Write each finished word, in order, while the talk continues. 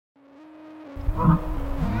Hey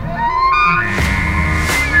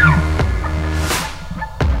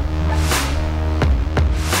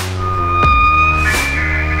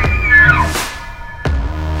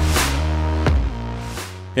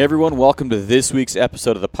everyone, welcome to this week's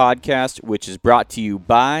episode of the podcast, which is brought to you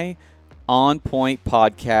by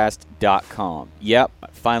OnPointPodcast.com. Yep,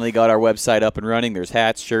 finally got our website up and running. There's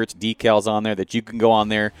hats, shirts, decals on there that you can go on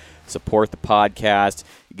there, support the podcast,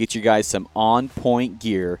 get you guys some on-point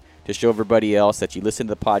gear to show everybody else that you listen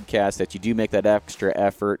to the podcast, that you do make that extra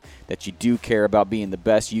effort, that you do care about being the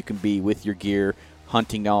best you can be with your gear,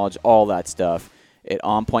 hunting knowledge, all that stuff. At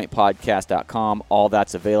OnPointPodcast.com, all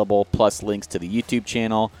that's available, plus links to the YouTube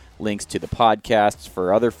channel, links to the podcasts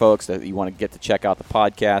for other folks that you want to get to check out the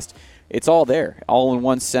podcast. It's all there, all in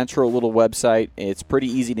one central little website. It's pretty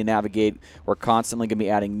easy to navigate. We're constantly going to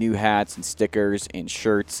be adding new hats and stickers and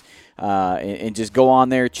shirts, and just go on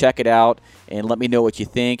there, check it out, and let me know what you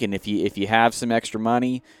think. And if you have some extra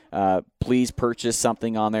money, please purchase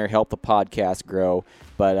something on there, help the podcast grow.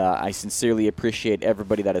 But I sincerely appreciate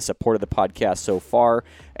everybody that has supported the podcast so far,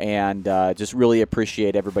 and just really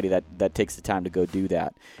appreciate everybody that takes the time to go do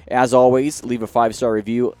that. As always, leave a 5-star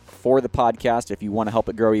review for the podcast if you want to help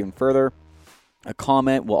it grow even further. A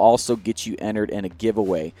comment will also get you entered in a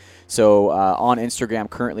giveaway. So on Instagram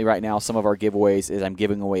currently right now, some of our giveaways is I'm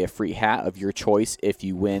giving away a free hat of your choice if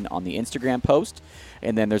you win on the Instagram post.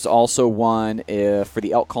 And then there's also one for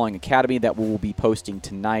the Elk Calling Academy that we will be posting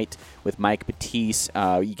tonight with Mike Batiste.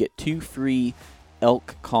 You get 2 free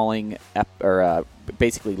elk calling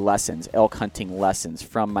basically lessons, elk hunting lessons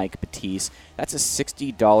from Mike Batiste. That's a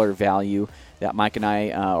 $60 value that Mike and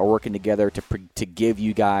I are working together to give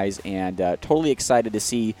you guys, and totally excited to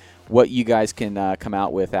see what you guys can come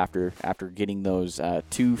out with after getting those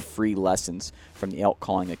 2 free lessons from the Elk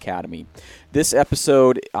Calling Academy. This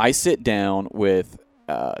episode, I sit down with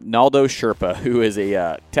Naldo Sherpa, who is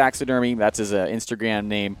a taxidermy. That's his Instagram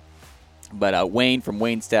name. But Wayne from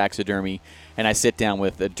Wayne's Taxidermy, and I sit down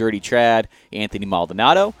with Dirty Trad, Anthony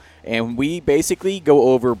Maldonado, and we basically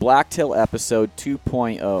go over Blacktail episode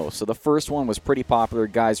 2.0. So the first one was pretty popular.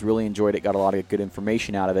 Guys really enjoyed it, got a lot of good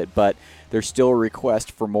information out of it, but there's still a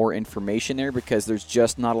request for more information there because there's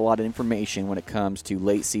just not a lot of information when it comes to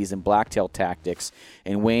late season blacktail tactics,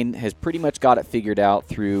 and Wayne has pretty much got it figured out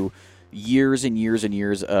through years and years and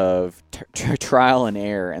years of trial and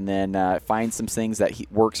error, and then finds some things that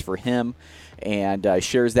works for him and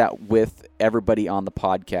shares that with everybody on the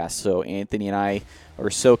podcast. So Anthony and I are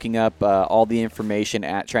soaking up all the information,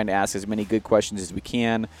 trying to ask as many good questions as we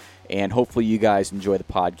can, and hopefully you guys enjoy the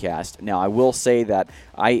podcast. Now, I will say that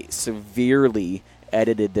I severely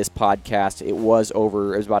edited this podcast. It was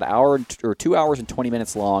about an hour or 2 hours and 20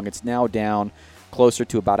 minutes long. It's now down closer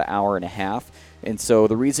to about an hour and a half. And so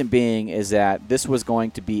the reason being is that this was going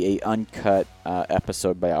to be a uncut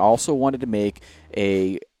episode, but I also wanted to make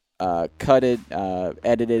a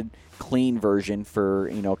edited, clean version for,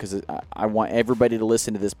 because I want everybody to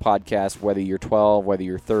listen to this podcast, whether you're 12, whether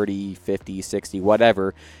you're 30, 50, 60,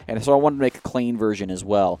 whatever. And so I wanted to make a clean version as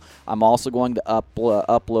well. I'm also going to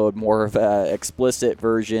upload more of an explicit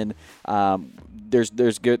version.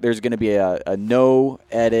 There's going to be a no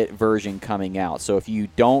edit version coming out. So if you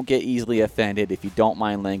don't get easily offended, if you don't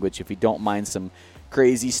mind language, if you don't mind some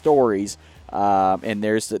crazy stories, and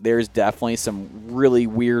there's definitely some really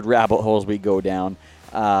weird rabbit holes we go down,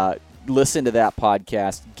 listen to that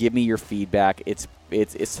podcast. Give me your feedback. It's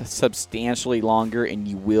substantially longer, and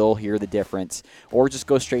you will hear the difference. Or just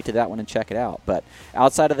go straight to that one and check it out. But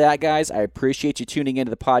outside of that, guys, I appreciate you tuning into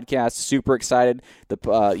the podcast. Super excited. The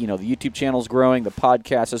YouTube channel's growing, the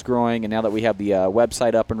podcast is growing, and now that we have the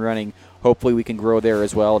website up and running, hopefully we can grow there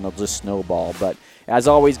as well, and it'll just snowball. But as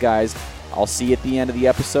always, guys, I'll see you at the end of the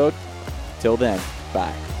episode. Till then,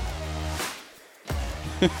 bye.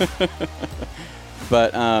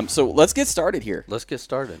 But so let's get started here. Let's get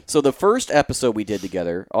started. So the first episode we did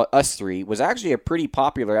together, us three, was actually a pretty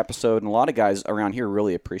popular episode, and a lot of guys around here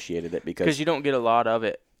really appreciated it because you don't get a lot of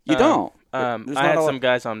it. You don't. I had some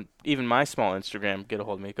guys on even my small Instagram get a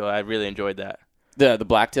hold of me. I really enjoyed that. The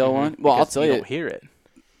blacktail one. Well, I'll tell you, don't hear it.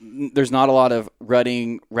 There's not a lot of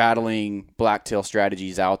rattling blacktail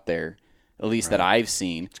strategies out there. At least that I've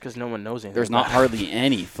seen. It's because no one knows anything. There's not hardly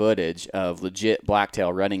any footage of legit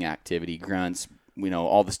blacktail running activity, grunts,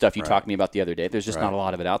 all the stuff you talked to me about the other day. There's just not a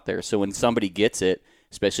lot of it out there. So when somebody gets it,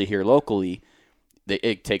 especially here locally,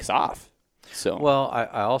 it takes off. So well,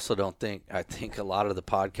 I also don't think – I think a lot of the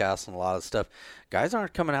podcasts and a lot of stuff, guys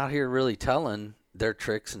aren't coming out here really telling their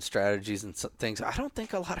tricks and strategies and things. I don't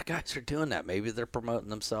think a lot of guys are doing that. Maybe they're promoting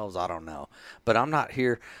themselves. I don't know. But I'm not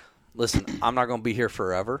here – listen, I'm not going to be here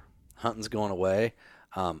forever. Hunting's going away.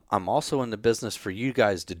 I'm also in the business for you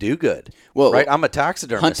guys to do good. Well, right? I'm a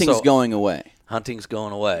taxidermist. Hunting's so going away. Hunting's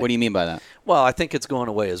going away. What do you mean by that? Well, I think it's going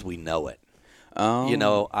away as we know it. Oh. You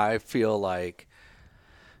know, I feel like,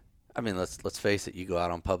 I mean, let's face it. You go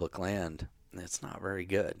out on public land, it's not very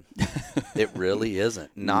good. It really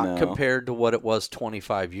isn't. Not compared to what it was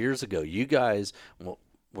 25 years ago. You guys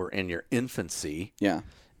were in your infancy. Yeah.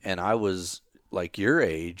 And I was like your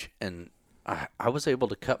age, and I was able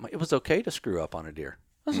to it was okay to screw up on a deer.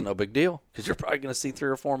 That's no big deal, because you're probably going to see 3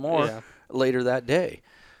 or 4 more later that day.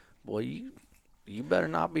 Well, you better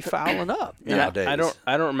not be fouling up nowadays.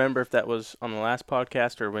 I don't remember if that was on the last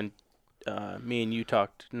podcast or when me and you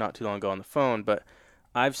talked not too long ago on the phone, but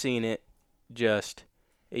I've seen it it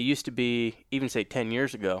used to be, even say 10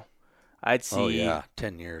 years ago, I'd see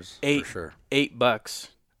 10 years for sure. $8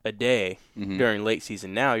 a day during late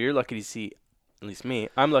season. Now you're lucky to see, at least me,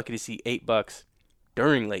 I'm lucky to see $8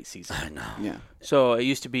 during late season. I know. Yeah. So it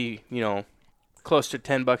used to be, close to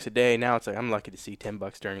 $10 a day. Now it's like I'm lucky to see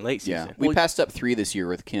 $10 during late season. Yeah. We passed up 3 this year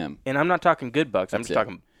with Kim. And I'm not talking good bucks. I'm just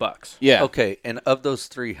talking bucks. Yeah. Okay, and of those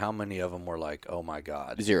 3, how many of them were like, oh my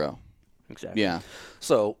God? 0. Exactly. Yeah.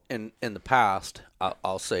 So in the past,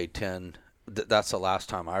 I'll say 10. That's the last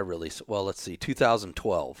time I really. Well, let's see.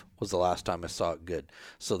 2012 was the last time I saw it good.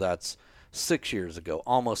 So that's 6 years ago,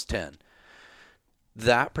 almost 10.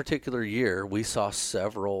 That particular year, we saw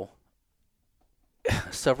several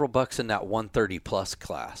bucks in that 130 plus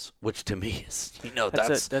class, which to me is,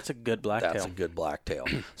 that's a good blacktail. That's a good blacktail.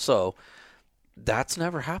 So that's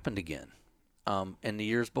never happened again. In the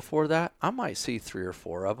years before that, I might see 3 or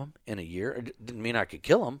 4 of them in a year. It didn't mean I could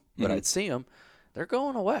kill them, but I'd see them. They're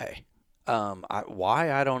going away.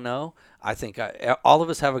 Why, I don't know. I think all of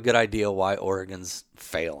us have a good idea why Oregon's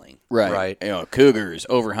failing. Right. Cougars,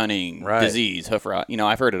 overhunting, disease, hoof rot.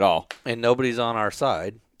 I've heard it all. And nobody's on our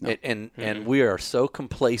side. No. And we are so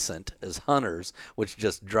complacent as hunters, which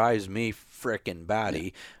just drives me frickin' batty.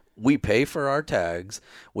 Yeah. We pay for our tags.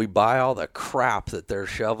 We buy all the crap that they're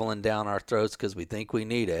shoveling down our throats because we think we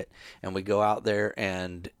need it. And we go out there,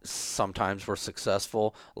 and sometimes we're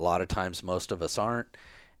successful. A lot of times most of us aren't.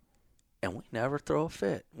 And we never throw a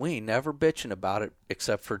fit. We ain't never bitching about it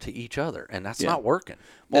except for to each other. And that's not working.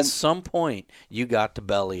 At some point, you got to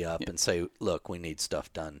belly up and say, look, we need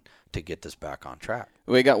stuff done to get this back on track.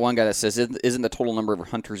 We got one guy that says, isn't the total number of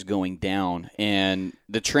hunters going down? And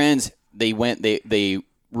the trends, they're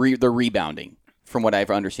rebounding from what I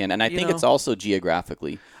understand. And I think it's also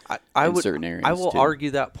geographically in certain areas. I will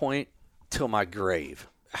argue that point till my grave.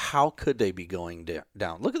 How could they be going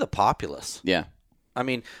down? Look at the populace. Yeah. I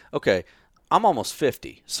mean, okay, I'm almost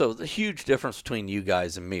 50, so the huge difference between you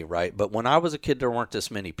guys and me, right? But when I was a kid, there weren't this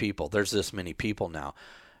many people. There's this many people now.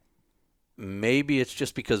 Maybe it's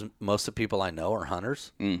just because most of the people I know are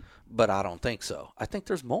hunters, but I don't think so. I think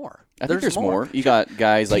there's more. I think there's more. You got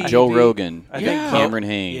guys like Joe Rogan, Cameron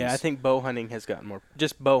Hanes. Yeah, I think bow hunting has gotten more.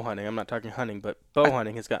 Just bow hunting. I'm not talking hunting, but bow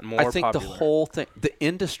hunting has gotten more popular. I think the whole thing, the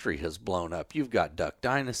industry has blown up. You've got Duck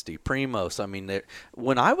Dynasty, Primos. I mean,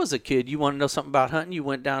 when I was a kid, you want to know something about hunting, you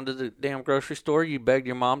went down to the damn grocery store. You begged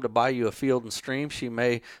your mom to buy you a Field and Stream. She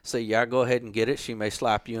may say, yeah, go ahead and get it. She may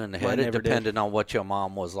slap you in the head. It depended on what your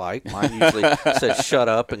mom was like. Mine usually said, shut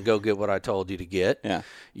up and go get what I told you to get. Yeah.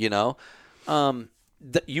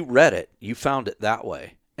 You read it. You found it that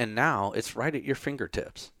way. And now it's right at your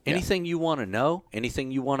fingertips. Anything you want to know,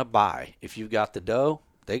 anything you want to buy, if you've got the dough,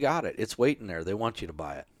 they got it. It's waiting there. They want you to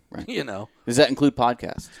buy it. Right. Does that include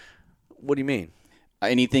podcasts? What do you mean?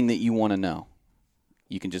 Anything that you want to know,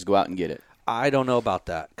 you can just go out and get it. I don't know about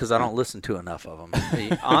that because I don't listen to enough of them.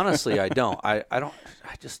 Honestly, I don't. I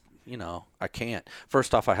can't.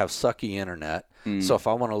 First off, I have sucky internet. So if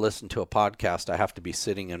I want to listen to a podcast, I have to be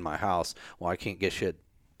sitting in my house. Well, I can't get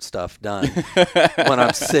stuff done when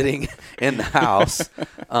I'm sitting in the house.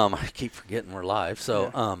 I keep forgetting we're live.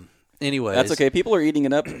 So, anyways. That's okay. People are eating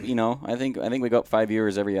it up. I think we go up 5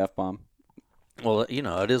 years every F-bomb. Well,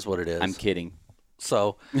 it is what it is. I'm kidding.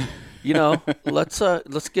 So,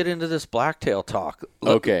 let's get into this blacktail talk.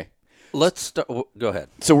 Okay. Let's start. Go ahead.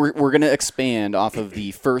 So we're going to expand off of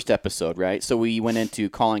the first episode, right? So we went into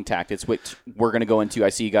calling tactics, which we're going to go into. I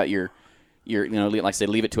see you got your like I said,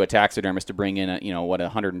 leave it to a taxidermist to bring in a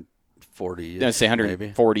 140. Let's say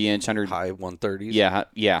 140 inch, high 130s.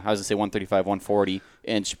 Yeah. I was going to say 135, 140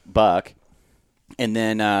 inch buck, and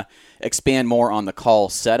then expand more on the call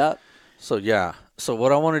setup. So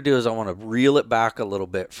what I want to do is I want to reel it back a little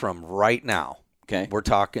bit from right now. Okay. We're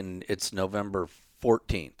talking. It's November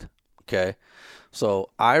 14th. Okay, so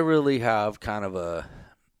I really have kind of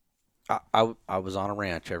I was on a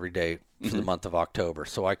ranch every day for the month of October,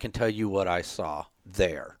 so I can tell you what I saw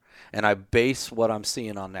there. And I base what I'm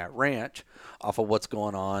seeing on that ranch off of what's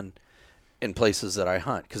going on in places that I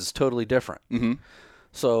hunt, because it's totally different. Mm-hmm.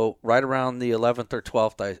 So right around the 11th or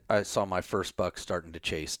 12th, I saw my first buck starting to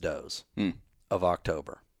chase does of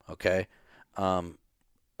October. Okay.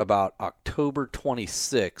 About October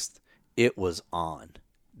 26th, it was on.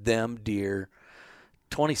 Them deer,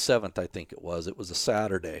 27th, I think it was a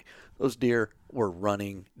Saturday. Those deer were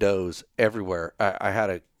running does everywhere. I had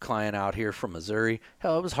a client out here from Missouri.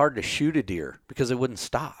 Hell, it was hard to shoot a deer because they wouldn't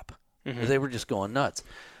stop. Mm-hmm. They were just going nuts.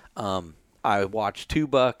 I watched 2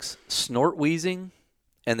 bucks snort wheezing,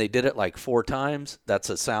 and they did it like 4 times. That's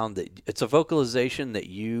a sound it's a vocalization that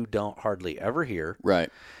you don't hardly ever hear. Right.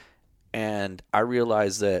 And I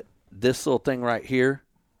realized that this little thing right here,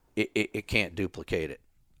 it can't duplicate it.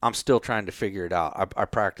 I'm still trying to figure it out. I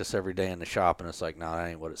practice every day in the shop, and it's like, no, that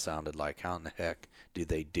ain't what it sounded like. How in the heck do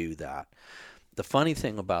they do that? The funny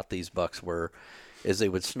thing about these bucks is they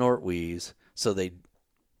would snort wheeze, so they'd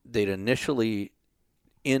initially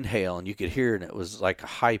inhale, and you could hear it, and it was like a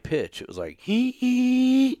high pitch. It was like,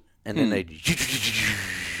 hee, and then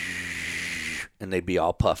they'd be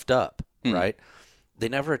all puffed up, right? They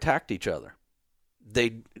never attacked each other.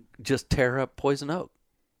 They'd just tear up poison oak.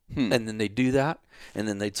 And then they'd do that, and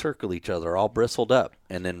then they'd circle each other all bristled up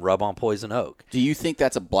and then rub on poison oak. Do you think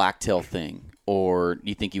that's a blacktail thing, or do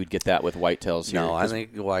you think you would get that with whitetails here? No, I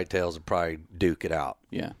think the whitetails would probably duke it out.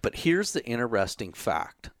 Yeah. But here's the interesting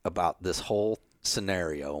fact about this whole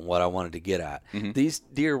scenario and what I wanted to get at. Mm-hmm. These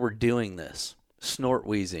deer were doing this, snort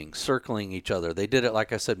wheezing, circling each other. They did it,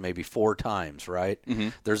 like I said, maybe 4 times, right? Mm-hmm.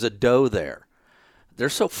 There's a doe there. They're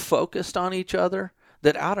so focused on each other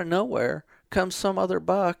that out of nowhere comes some other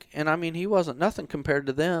buck, and I mean, he wasn't nothing compared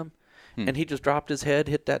to them, and he just dropped his head,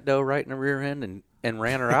 hit that doe right in the rear end, and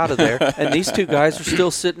ran her out of there. And these 2 guys are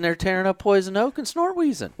still sitting there tearing up poison oak and snort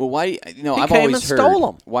wheezing. Well, why? I've came always and heard. stole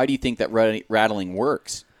 'em. Why do you think that rattling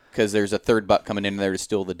works? Because there's a third buck coming in there to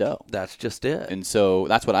steal the doe. That's just it. And so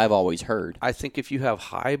that's what I've always heard. I think if you have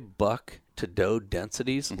high buck to doe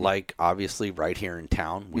densities, like obviously right here in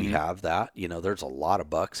town, we have that. You know, there's a lot of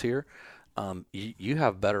bucks here. You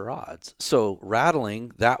have better odds. So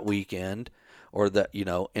rattling that weekend, or that, you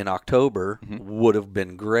know, in October would have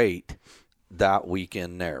been great that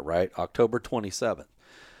weekend there, right? October 27th.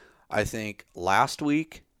 I think last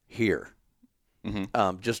week here,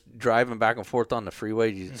 just driving back and forth on the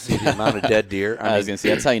freeway, you see the amount of dead deer. I was going to say,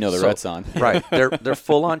 that's how you know the rut's on. Right. They're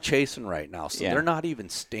full on chasing right now. So they're not even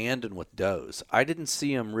standing with does. I didn't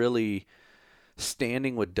see them really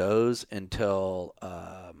standing with does until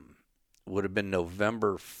would have been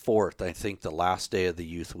November 4th, I think, the last day of the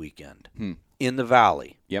youth weekend in the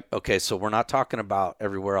valley. Yep. Okay, so we're not talking about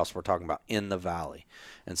everywhere else. We're talking about in the valley.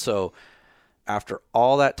 And so after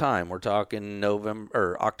all that time, we're talking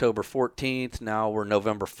October 14th. Now we're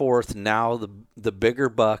November 4th. Now the bigger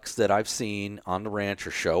bucks that I've seen on the ranch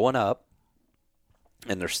are showing up,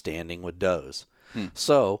 and they're standing with does.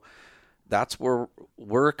 So that's where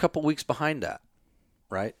we're a couple weeks behind that,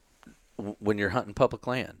 right? When you're hunting public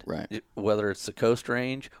land, right? Whether it's the Coast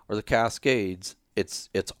Range or the Cascades, it's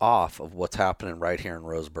off of what's happening right here in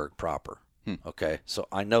Roseburg proper. Okay, so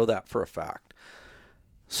I know that for a fact.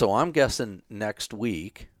 So I'm guessing next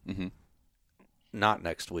week, not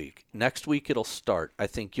next week. Next week it'll start. I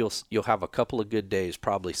think you'll have a couple of good days.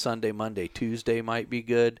 Probably Sunday, Monday, Tuesday might be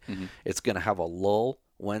good. It's going to have a lull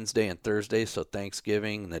Wednesday and Thursday, so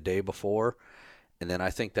Thanksgiving and the day before. And then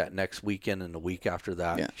I think that next weekend and the week after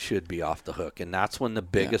that should be off the hook. And that's when the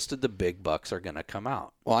biggest of the big bucks are going to come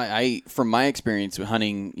out. Well, I from my experience with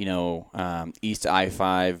hunting, East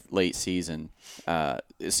I-5 late season,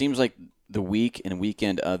 it seems like the week and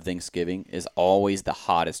weekend of Thanksgiving is always the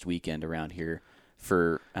hottest weekend around here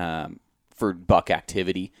for buck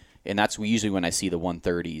activity. And that's usually when I see the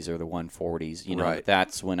 130s or the 140s. Right.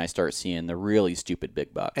 That's when I start seeing the really stupid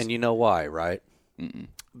big bucks. And you know why, right?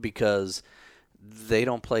 Because they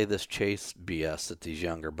don't play this chase BS that these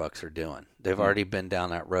younger bucks are doing. They've already been down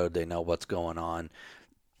that road. They know what's going on.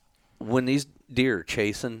 When these deer are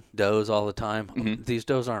chasing does all the time, these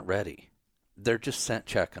does aren't ready. They're just scent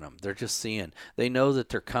checking them. They're just seeing. They know that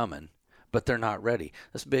they're coming, but they're not ready.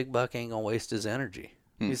 This big buck ain't going to waste his energy.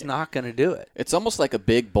 He's not going to do it. It's almost like a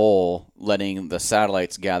big bull letting the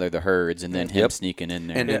satellites gather the herds and then him sneaking in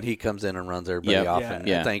there. And then he comes in and runs everybody off. And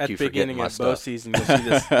thank you for getting my stuff. At the beginning of bow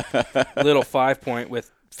season, you'll see this little 5-point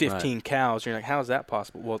with 15 cows. You're like, how is that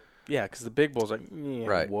possible? Well, yeah, because the big bull's like,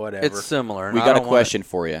 whatever. It's similar. And we got a question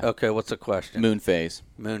for you. Okay, what's the question? Moon phase.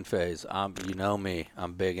 Moon phase. You know me.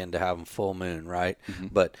 I'm big into having full moon, right?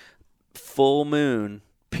 But full moon,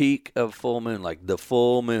 peak of full moon, like the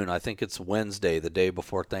full moon, I think it's Wednesday, the day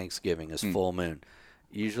before Thanksgiving, is full moon.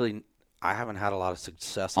 Usually, I haven't had a lot of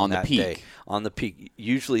success On on the that peak. day. On the peak.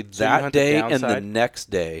 Usually So you that hunt the day and the downside? next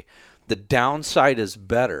day. The downside is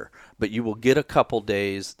better, but you will get a couple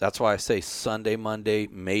days. That's why I say Sunday, Monday,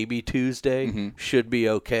 maybe Tuesday should be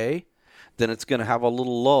okay. Then it's going to have a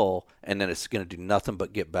little lull, and then it's going to do nothing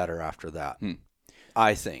but get better after that.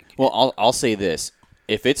 I think. Well, I'll say this: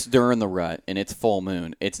 if it's during the rut and it's full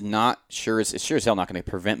moon, it's sure as hell not going to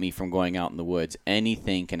prevent me from going out in the woods.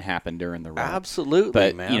 Anything can happen during the rut. Absolutely,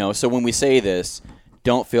 But man. so when we say this,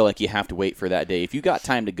 don't feel like you have to wait for that day. If you got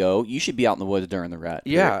time to go, you should be out in the woods during the rut.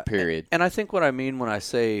 Yeah. Period. And I think what I mean when I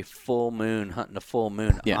say full moon, hunting a full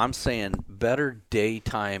moon, Yeah. I'm saying better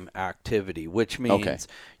daytime activity, which means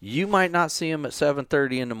you might not see them at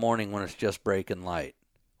 7:30 in the morning when it's just breaking light,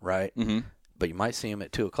 right? Mm-hmm. But you might see them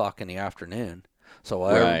at 2 o'clock in the afternoon. So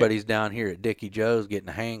while Right. everybody's down here at Dickie Joe's getting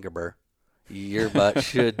a hangover, your butt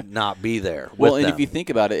should not be there. Well, with and them. if you think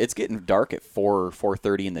about it, it's getting dark at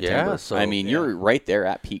 4:30 in the Yeah, timber. so- I mean, you're right there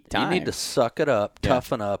at peak time. You need to suck it up, Yeah.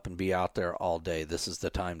 toughen up, and be out there all day. This is the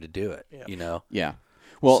time to do it, you know? Yeah.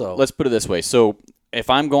 Well, So- let's put it this way. So if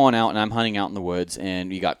I'm going out and I'm hunting out in the woods,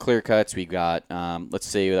 and you got clear cuts, we got let's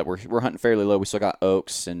say that we're hunting fairly low. We still got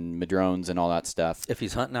oaks and madrones and all that stuff. If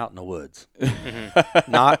he's hunting out in the woods,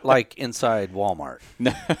 not like inside Walmart,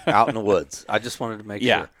 out in the woods. I just wanted to make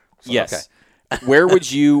Yeah. sure. So, Yes. Okay.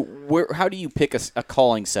 How do you pick a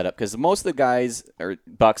calling setup? Because most of the guys or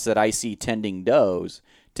bucks that I see tending does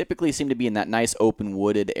typically seem to be in that nice open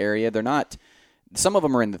wooded area. They're not. Some of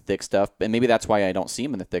them are in the thick stuff, and maybe that's why I don't see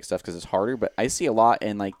them in the thick stuff because it's harder. But I see a lot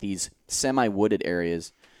in like these semi-wooded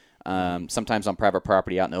areas, sometimes on private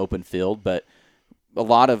property out in the open field. But a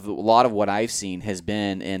lot of what I've seen has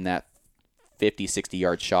been in that 50,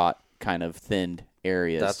 60-yard shot kind of thinned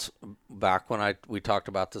areas. That's back when we talked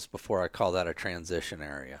about this before. I call that a transition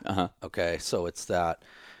area. Uh-huh. Okay, so it's that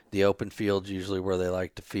the open field's usually where they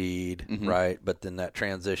like to feed, right? But then that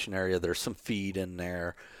transition area, there's some feed in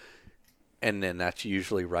there, and then that's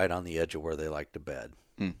usually right on the edge of where they like to bed.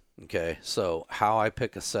 Okay, so how I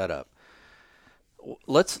pick a setup.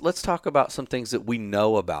 Let's talk about some things that we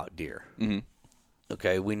know about deer.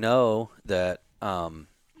 Okay, we know that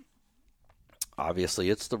obviously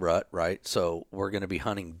it's the rut, right? So we're going to be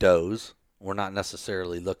hunting does. We're not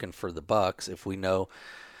necessarily looking for the bucks. If we know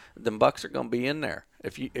them bucks are going to be in there.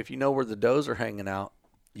 If you know where the does are hanging out,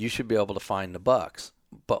 you should be able to find the bucks.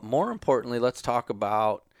 But more importantly, let's talk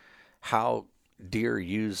about how deer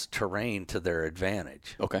use terrain to their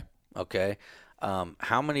advantage. okay. Okay.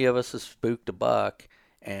 How many of us have spooked a buck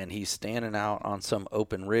and he's standing out on some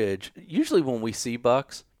open ridge? Usually when we see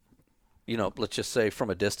bucks, let's just say from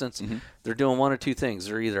a distance, they're doing one or two things.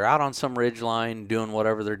 They're either out on some ridge line doing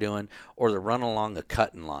whatever they're doing, or they're running along a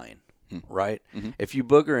cutting line, right? If you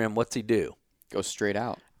booger him, what's he do? Goes straight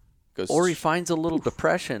out. Or he finds a little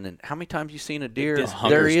depression, and how many times you seen a deer? just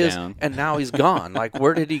There he hunkers is, down. and now he's gone. Like,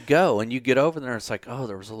 where did he go? And you get over there, and it's like, oh,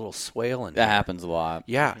 there was a little swale in That there. happens a lot.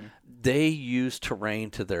 Yeah, they use terrain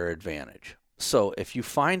to their advantage. So if you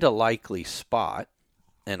find a likely spot,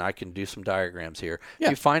 and I can do some diagrams here, Yeah.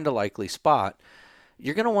 if you find a likely spot,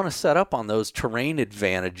 you're going to want to set up on those terrain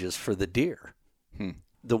advantages for the deer.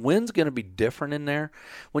 The wind's going to be different in there.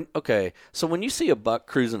 So when you see a buck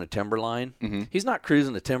cruising a timberline, he's not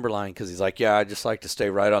cruising the timberline because he's like, yeah, I just like to stay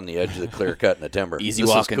right on the edge of the clear cut in the timber. Easy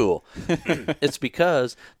this walking. is cool. It's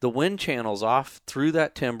because the wind channels off through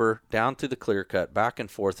that timber, down through the clear cut, back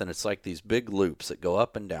and forth, and it's like these big loops that go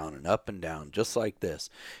up and down, just like this.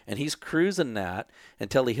 And he's cruising that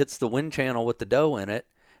until he hits the wind channel with the doe in it,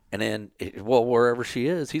 and then, wherever she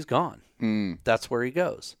is, he's gone. That's where he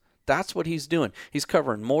goes. That's what he's doing. He's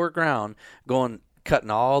covering more ground,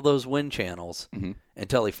 cutting all those wind channels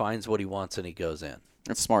until he finds what he wants and he goes in.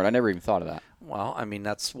 That's smart. I never even thought of that. Well, I mean,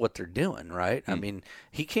 that's what they're doing, right? I mean,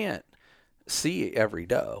 he can't see every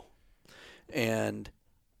doe. And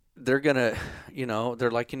they're going to,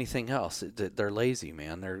 they're like anything else. They're lazy,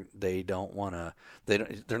 man. They're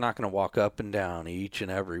not going to walk up and down each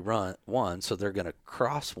and every one, so they're going to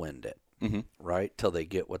crosswind it, right, till they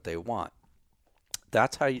get what they want.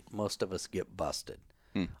 That's how most of us get busted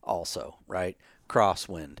also, right?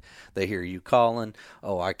 Crosswind. They hear you calling,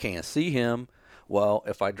 oh, I can't see him. Well,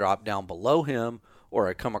 if I drop down below him or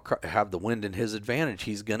I have the wind in his advantage,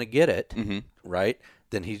 he's going to get it, right?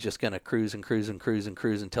 Then he's just going to cruise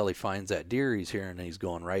until he finds that deer he's hearing, and he's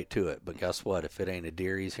going right to it. But guess what? If it ain't a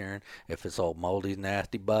deer he's hearing, if it's old moldy,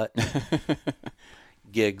 nasty butt,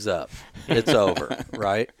 gig's up. It's over,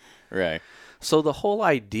 right? Right. So the whole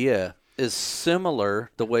idea is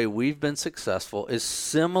similar. The way we've been successful is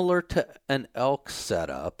similar to an elk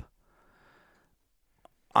setup.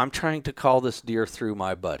 I'm trying to call this deer through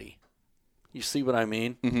my buddy. You see what I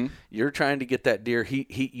mean? Mm-hmm. You're trying to get that deer. He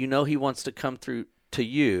he wants to come through to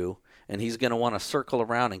you, and he's going to want to circle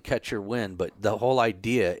around and catch your wind. But the whole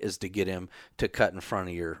idea is to get him to cut in front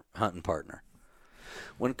of your hunting partner.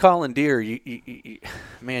 When calling deer,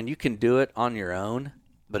 man, you can do it on your own,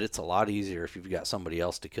 but it's a lot easier if you've got somebody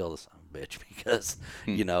else to kill this son of a bitch because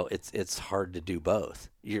it's hard to do both.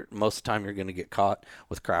 Most of the time you're going to get caught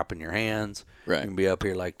with crap in your hands. Right. You can be up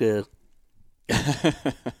here like this.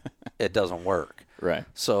 It doesn't work. Right.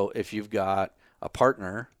 So if you've got a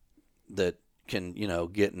partner that can,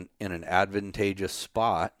 get in an advantageous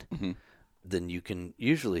spot, then you can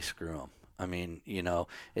usually screw them. I mean,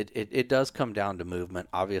 it does come down to movement.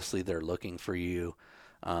 Obviously, they're looking for you.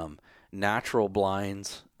 Natural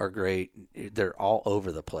blinds are great. They're all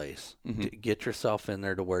over the place. Get yourself in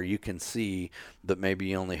there to where you can see that maybe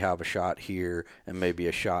you only have a shot here and maybe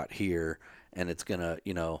a shot here, and it's going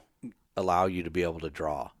to, allow you to be able to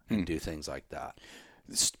draw and do things like that.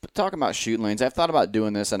 Talking about shooting lanes, I've thought about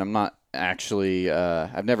doing this, and I'm not actually,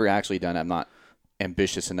 I've never actually done it. I'm not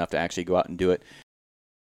ambitious enough to actually go out and do it.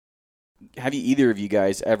 Have either of you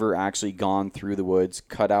guys ever actually gone through the woods,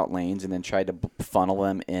 cut out lanes, and then tried to funnel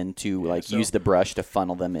them into, use the brush to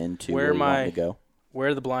funnel them into where you want to go?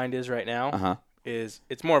 Where the blind is right now is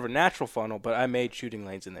it's more of a natural funnel, but I made shooting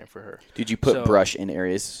lanes in there for her. Did you put brush in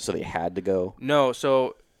areas so they had to go? No,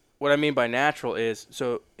 so what I mean by natural is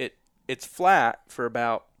it's flat for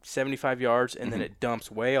about 75 yards, and then it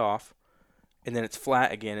dumps way off, and then it's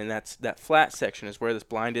flat again, and that flat section is where this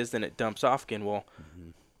blind is, then it dumps off again. Well,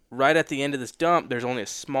 right at the end of this dump, there's only a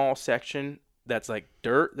small section that's like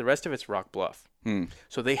dirt. The rest of it's rock bluff.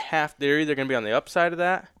 So they're either going to be on the upside of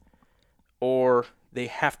that, or they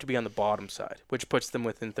have to be on the bottom side, which puts them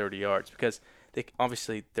within 30 yards because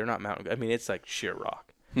they're not mountain. I mean, it's like sheer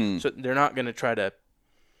rock. So they're not going to try to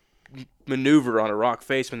maneuver on a rock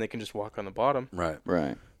face when they can just walk on the bottom.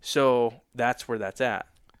 Right. So that's where that's at.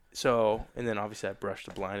 So, and then obviously I brushed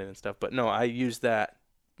the blind and stuff. But no, I use that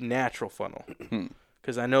natural funnel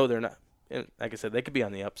because I know they're not. Like I said, they could be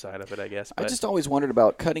on the upside of it, I guess. But I just always wondered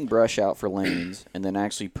about cutting brush out for lanes and then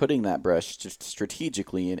actually putting that brush just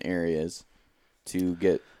strategically in areas to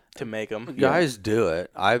make them. Guys do it.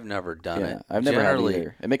 I've never done it. I've never had it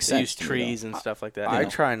either. It makes sense. Use trees and stuff like that. I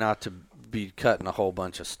try not to be cutting a whole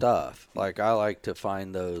bunch of stuff. Like I like to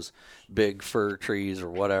find those big fir trees or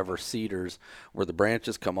whatever, cedars, where the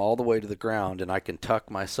branches come all the way to the ground and I can tuck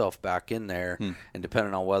myself back in there. And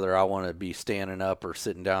depending on whether I want to be standing up or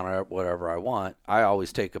sitting down or whatever I want, I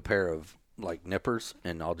always take a pair of like nippers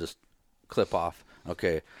and I'll just clip off.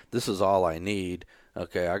 Okay, this is all I need.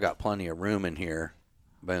 Okay, I got plenty of room in here.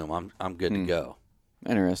 Boom, I'm good to go.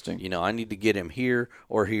 Interesting. I need to get him here,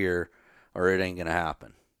 or it ain't going to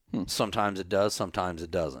happen. Sometimes it does, sometimes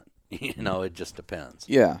it doesn't. It just depends.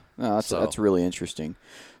 Yeah, no, that's really interesting.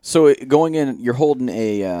 So going in, you're holding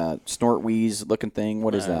a snort wheeze looking thing.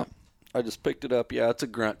 What is that? I just picked it up. Yeah, it's a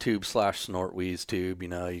grunt tube / snort wheeze tube.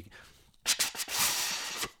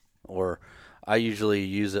 Or I usually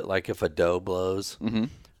use it like if a doe blows.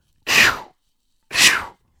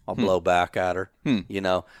 I'll blow back at her, and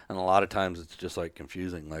a lot of times it's just like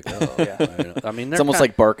confusing, like, I mean, it's almost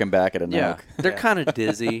like barking back at a knock. knock. They're kind of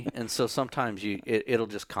dizzy, and so sometimes it'll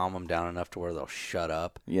just calm them down enough to where they'll shut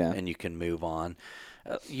up, and you can move on.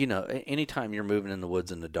 Anytime you're moving in the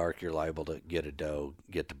woods in the dark, you're liable to get a doe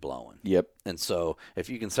get to blowing. Yep. And so if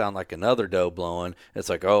you can sound like another doe blowing, it's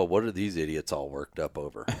like, oh, what are these idiots all worked up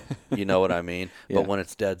over? You know what I mean? Yeah. But when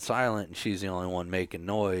it's dead silent and she's the only one making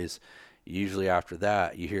noise, usually after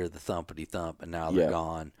that, you hear the thumpity thump, and now they're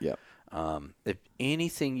gone. Yep. If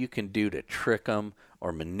anything you can do to trick them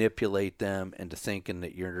or manipulate them into thinking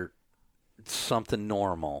that you're something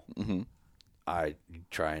normal, I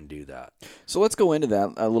try and do that. So let's go into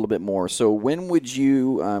that a little bit more. So when would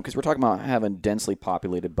you, because we're talking about having densely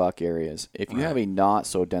populated buck areas, if you have a not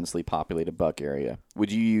so densely populated buck area,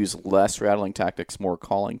 would you use less rattling tactics, more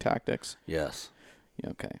calling tactics? Yes.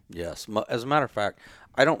 Okay. Yes. As a matter of fact,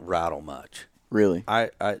 I don't rattle much. Really?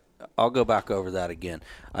 I'll go back over that again.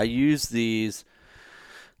 I use these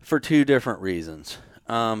for two different reasons.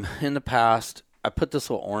 In the past, I put this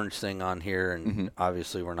little orange thing on here, and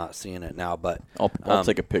obviously we're not seeing it now, but I'll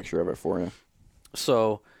take a picture of it for you.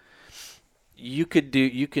 So you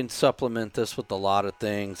can supplement this with a lot of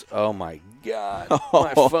things. Oh my God,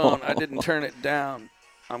 my phone! I didn't turn it down.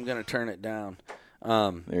 I'm gonna turn it down.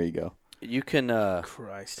 There you go. You can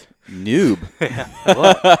Christ. Noob.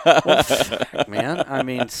 Well, man, I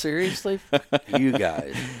mean, seriously, you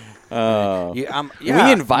guys. Oh. Yeah,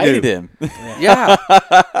 We invited him. Yeah.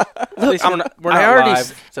 At least we're not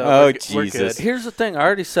live, so we're Jesus. good. Here's the thing. I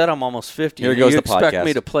already said I'm almost 50. Here goes you the expect podcast.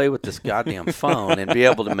 me to play with this goddamn phone and be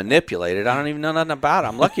able to manipulate it. I don't even know nothing about it.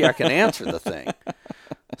 I'm lucky I can answer the thing.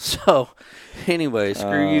 So, anyway,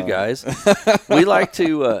 screw you guys. We like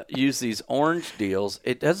to use these orange deals.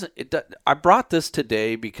 I brought this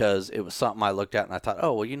today because it was something I looked at and I thought,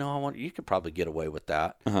 oh, well, you could probably get away with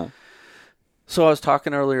that. Uh-huh. So I was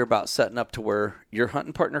talking earlier about setting up to where your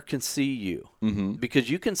hunting partner can see you because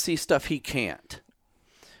you can see stuff he can't.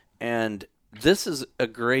 And this is a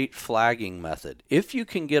great flagging method. If you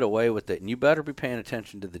can get away with it, and you better be paying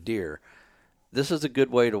attention to the deer, this is a good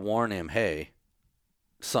way to warn him, hey,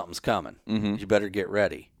 something's coming. You better get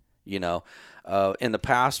ready. In the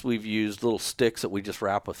past, we've used little sticks that we just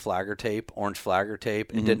wrap with flagger tape, orange flagger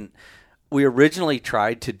tape. We originally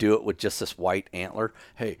tried to do it with just this white antler.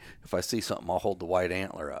 Hey, if I see something, I'll hold the white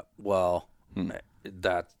antler up. Well,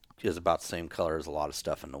 that is about the same color as a lot of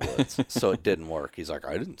stuff in the woods. So it didn't work. He's like,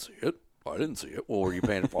 I didn't see it. Well, were you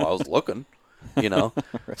paying for it? I was looking, Right.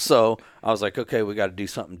 So I was like, okay, we got to do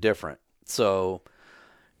something different. So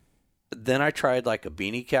then I tried like a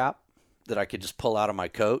beanie cap that I could just pull out of my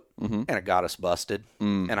coat, and it got us busted.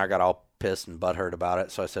 And I got all pissed and butthurt about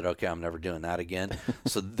it. So I said, okay, I'm never doing that again.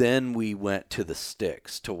 So then we went to the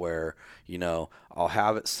sticks to where, I'll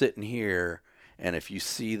have it sitting here. And if you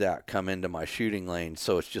see that come into my shooting lane,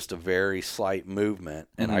 so it's just a very slight movement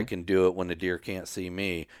and I can do it when the deer can't see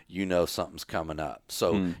me, something's coming up.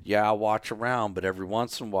 So yeah, I'll watch around, but every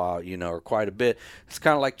once in a while, or quite a bit, it's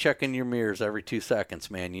kind of like checking your mirrors every 2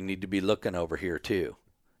 seconds, man. You need to be looking over here too,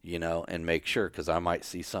 and make sure, because I might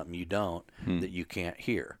see something you don't that you can't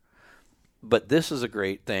hear. But this is a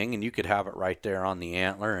great thing, and you could have it right there on the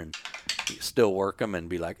antler and still work them and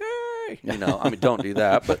be like, hey, don't do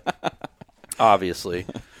that, but obviously.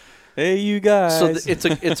 Hey, you guys. So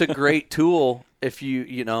it's a great tool if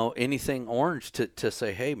anything orange to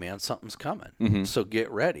say, hey, man, something's coming. So get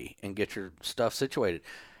ready and get your stuff situated.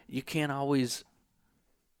 You can't always,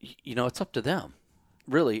 it's up to them.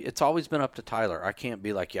 Really, it's always been up to Tyler. I can't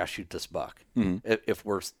be like, yeah, shoot this buck if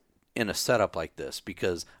we're in a setup like this,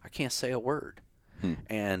 because I can't say a word.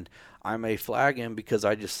 And I may flag him because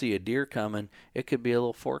I just see a deer coming. It could be a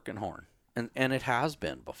little fork and horn. And it has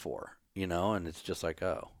been before, and it's just like,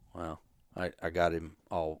 oh, well, I got him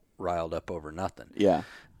all riled up over nothing. Yeah.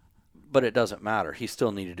 But it doesn't matter. He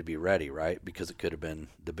still needed to be ready, right? Because it could have been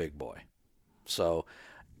the big boy. So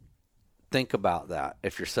think about that.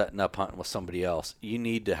 If you're setting up hunting with somebody else, you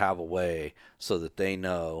need to have a way so that they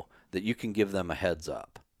know that you can give them a heads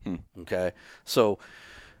up. Okay, so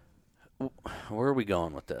where are we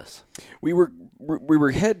going with this? We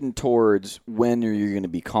were heading towards when are you going to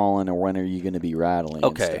be calling or when are you going to be rattling?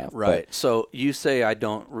 Okay, and stuff. right. But so you say I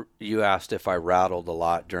don't. You asked if I rattled a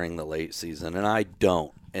lot during the late season, and I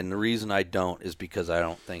don't. And the reason I don't is because I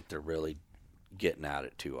don't think they're really getting at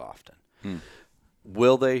it too often.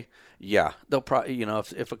 Will they? Yeah, they'll probably.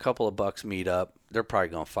 If a couple of bucks meet up, they're probably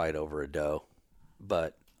going to fight over a doe,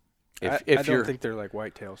 but. I don't think they're like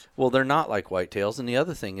whitetails. Well, they're not like whitetails. And the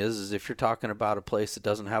other thing is if you're talking about a place that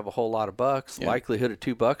doesn't have a whole lot of bucks, likelihood of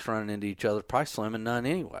 2 bucks running into each other, probably slim and none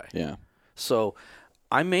anyway. Yeah. So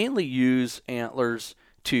I mainly use antlers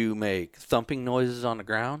to make thumping noises on the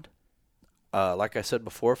ground. Like I said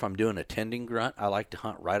before, if I'm doing a tending grunt, I like to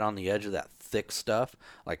hunt right on the edge of that thick stuff.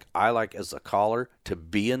 Like I like as a caller to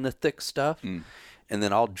be in the thick stuff, and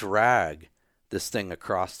then I'll drag this thing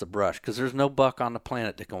across the brush, because there's no buck on the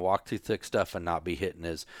planet that can walk through thick stuff and not be hitting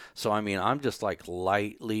his. So, I'm just like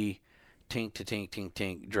lightly tink to tink, tink,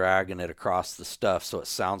 tink, dragging it across the stuff so it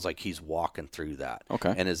sounds like he's walking through that.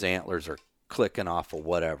 Okay. And his antlers are clicking off of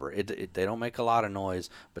whatever. They don't make a lot of noise,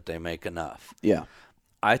 but they make enough. Yeah.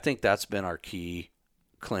 I think that's been our key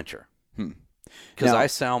clincher. Because I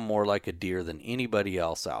sound more like a deer than anybody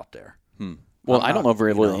else out there. Well, I don't know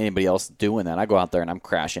very little anybody else doing that. I go out there and I'm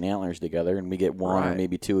crashing antlers together, and we get one or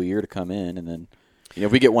maybe 2 a year to come in, and then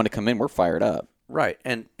if we get one to come in, we're fired up. Right,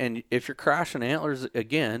 and if you're crashing antlers,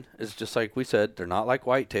 again, it's just like we said, they're not like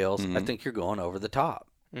whitetails. I think you're going over the top.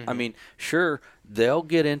 Sure, they'll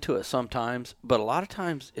get into it sometimes, but a lot of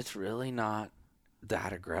times it's really not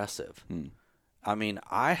that aggressive.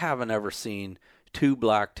 I haven't ever seen 2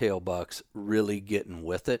 blacktail bucks really getting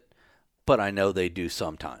with it, but I know they do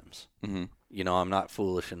sometimes. I'm not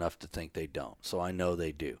foolish enough to think they don't. So I know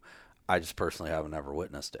they do. I just personally haven't ever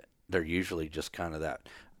witnessed it. They're usually just kind of that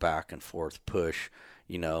back and forth push.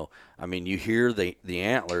 You hear the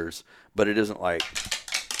antlers, but it isn't like,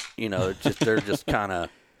 they're just kind of.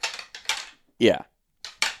 Yeah.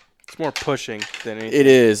 It's more pushing than anything. It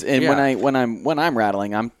is. And when I'm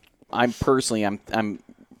rattling, I'm I'm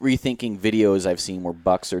rethinking videos I've seen where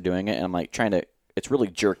bucks are doing it, and I'm like trying to. It's really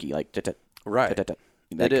jerky, like Right. that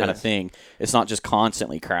It kind of is. thing. It's not just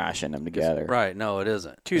constantly crashing them together. Right. No, it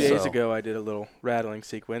isn't. 2 days So- ago, I did a little rattling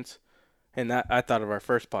sequence, and that I thought of our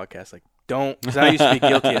first podcast. Like, don't, because I used to be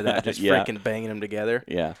guilty of that, just Yeah. freaking banging them together.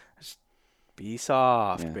 Yeah. Be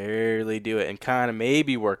soft, Yeah. barely do it, and kind of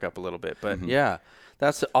maybe work up a little bit. But Yeah.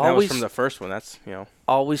 That's that was always from the first one. That's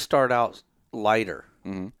always start out lighter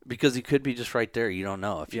Mm-hmm. because he could be just right there. You don't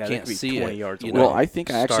know if you Yeah, they can't could be see 20 it. yards you away. know, Well, I think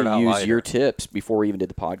I start out actually used lighter. your tips before we even did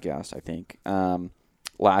the podcast, I think,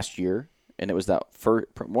 last year. And it was that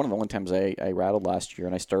one of the only times I rattled last year,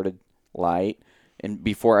 and I started light. And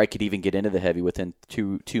before I could even get into the heavy, within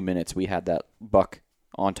two minutes, we had that buck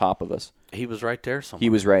on top of us. He was right there somewhere. He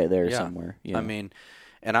was right there Yeah. somewhere. Yeah. I mean,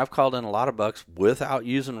 and I've called in a lot of bucks without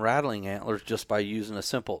using rattling antlers, just by using a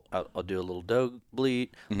simple. I'll do a little doe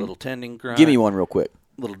bleat, little tending grunt. Give me one real quick.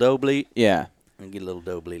 little doe bleat. Yeah. And get a little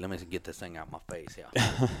doe bleat. Let me get this thing out my face. Yeah.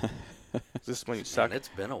 is this when you Man, suck? it's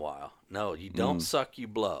been a while. No, you don't suck, you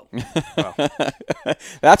blow.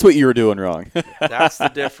 That's what you were doing wrong. That's the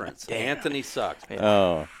difference. Anthony sucks.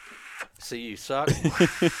 Oh. See, you suck.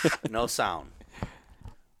 No sound.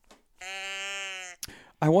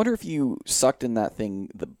 I wonder if you sucked in that thing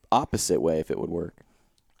the opposite way, if it would work.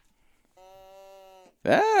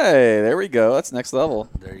 Hey, there we go. That's next level.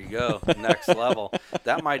 There you go. Next level.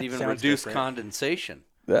 That might even Sounds reduce different. condensation.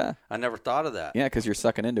 Yeah. I never thought of that. Yeah, because you're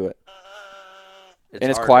sucking into it. And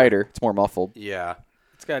it's harder. quieter. It's more muffled. Yeah.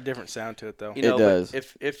 It's got a different sound to it, though. You know, It but does.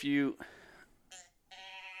 If you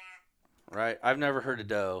right, I've never heard a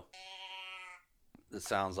doe that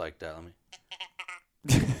sounds like that. Let me.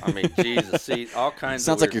 I mean, Jesus, see all kinds.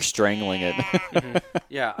 Sounds of like you're strangling it.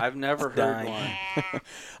 Yeah, I've never heard dying. one.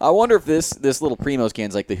 I wonder if this little Primos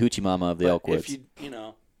can's like the hoochie mama of the But Elkwoods. if you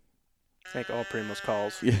know, I think all Primo's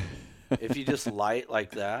calls. Yeah. if you just light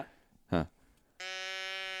like that, Huh.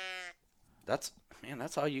 that's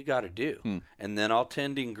all you got to do. And then I'll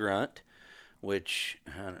tending grunt, which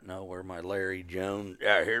I don't know where my Larry Jones.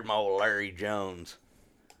 Yeah, here's my old Larry Jones.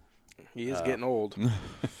 He is getting old.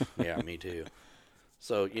 Yeah, me too.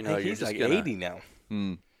 So you I know, think you're he's just like gonna, 80 now.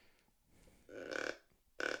 Hmm.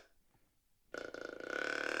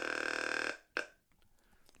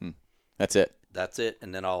 That's it. That's it,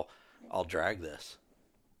 and then I'll drag this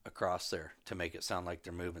across there to make it sound like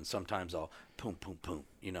they're moving. Sometimes I'll boom, boom, boom,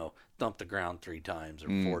 thump the ground 3 times or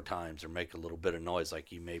 4 times, or make a little bit of noise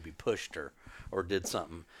like you maybe pushed or did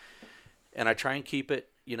something. And I try and keep it,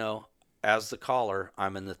 as the caller,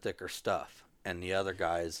 I'm in the thicker stuff, and the other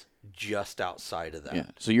guy's just outside of that. Yeah.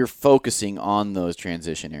 So you're focusing on those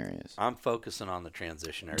transition areas. I'm focusing on the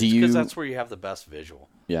transition areas Do you- because that's where you have the best visual.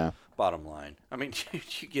 Yeah. Bottom line. I mean,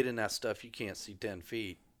 you get in that stuff, you can't see 10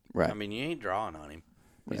 feet. Right. I mean, you ain't drawing on him.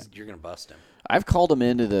 You're going to bust him. I've called them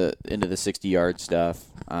into the 60-yard stuff,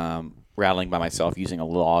 rattling by myself using a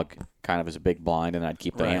log kind of as a big blind, and I'd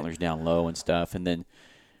keep the Right. antlers down low and stuff. And then,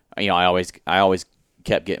 I always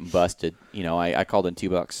kept getting busted. I called in 2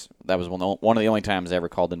 bucks. That was one of the only times I ever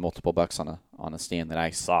called in multiple bucks on a stand that I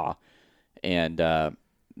saw, and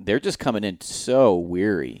they're just coming in so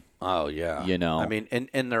weary. Oh, yeah. I mean,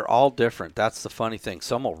 and they're all different. That's the funny thing.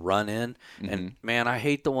 Some will run in, and, man, I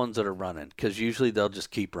hate the ones that are running because usually they'll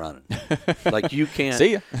just keep running. Like, you can't.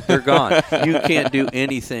 See ya. They're gone. You can't do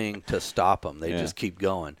anything to stop them. They Yeah. just keep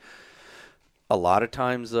going. A lot of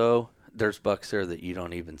times, though, there's bucks there that you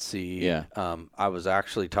don't even see. Yeah. I was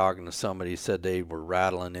actually talking to somebody who said they were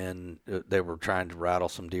rattling in. They were trying to rattle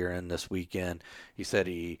some deer in this weekend. He said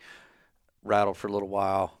he rattled for a little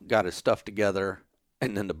while, got his stuff together,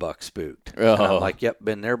 and then the buck spooked. And Oh. I'm like, yep,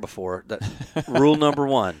 been there before. That rule number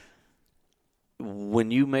 1,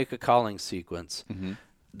 when you make a calling sequence,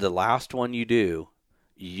 the last one you do,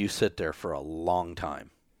 you sit there for a long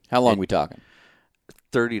time, How long we talking?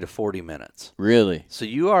 30 to 40 minutes. Really? So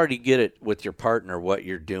you already get it with your partner what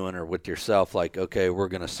you're doing, or with yourself, like, okay, we're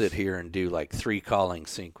going to sit here and do like 3 calling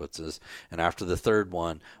sequences, and after the third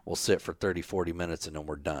one, we'll sit for 30, 40 minutes, and then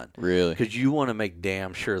we're done. Really? Because you want to make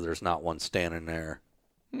damn sure there's not one standing there.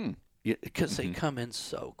 Because they come in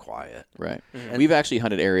so quiet. Right. We've actually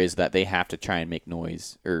hunted areas that they have to try and make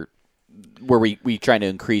noise, or where we try to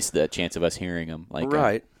increase the chance of us hearing them. Like,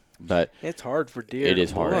 Right. But It's hard for deer. it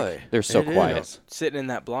is hard. Boy, They're so it quiet. is. Sitting in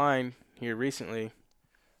that blind here recently,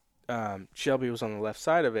 Shelby was on the left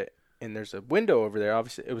side of it, and there's a window over there.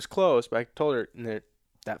 Obviously, it was closed, but I told her in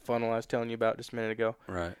that funnel I was telling you about just a minute ago,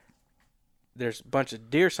 Right. there's a bunch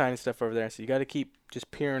of deer sign and stuff over there. So you got to keep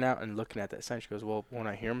just peering out and looking at that sign. She goes, well, won't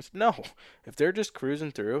I hear them? I said, no. If they're just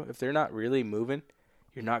cruising through, if they're not really moving,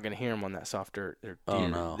 you're not going to hear them on that soft dirt. They're Oh, deer.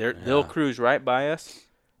 no. They'll Yeah. cruise right by us,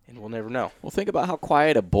 and we'll never know. Well, think about how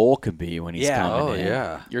quiet a bull can be when he's Yeah. coming Oh, in.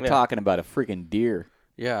 yeah. You're Yeah. talking about a freaking deer.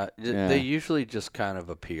 Yeah, Yeah. they usually just kind of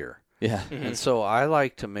appear. Yeah. And so I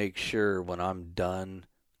like to make sure when I'm done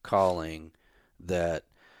calling that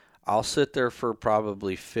I'll sit there for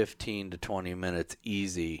probably 15 to 20 minutes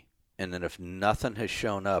easy. And then if nothing has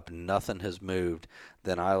shown up, nothing has moved,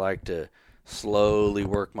 then I like to slowly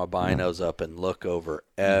work my binos up and look over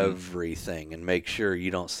everything and make sure you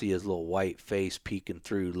don't see his little white face peeking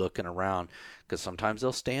through, looking around. Because sometimes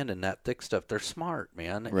they'll stand in that thick stuff. They're smart,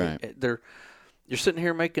 man. Right. You're sitting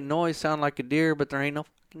here making noise, sound like a deer, but there ain't no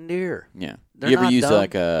fucking deer. Yeah. They're You ever not use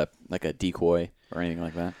dumb. like a decoy or anything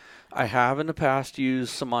like that? I have in the past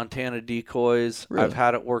used some Montana decoys. Really? I've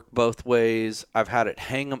had it work both ways. I've had it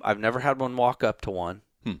hang them. I've never had one walk up to one.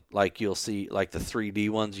 Like you'll see, like the 3D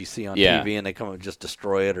ones you see on Yeah. TV, and they come and just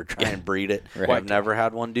destroy it or try and breed it. Right. I've never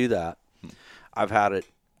had one do that. I've had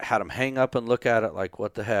them hang up and look at it like,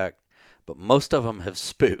 what the heck? But most of them have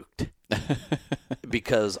spooked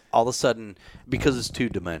because all of a sudden, because it's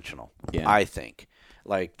two-dimensional, Yeah. I think.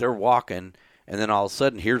 Like they're walking, and then all of a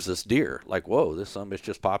sudden, here's this deer. Like, whoa, this son of a bitch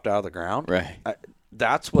just popped out of the ground. Right.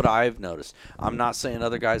 That's what I've noticed. I'm not saying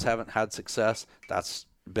other guys haven't had success. That's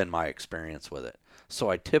been my experience with it. So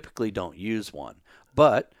I typically don't use one.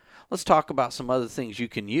 But let's talk about some other things you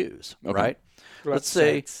can use, right? Let's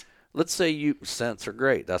say scents are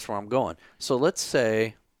great. That's where I'm going. So let's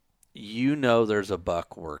say there's a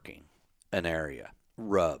buck working an area.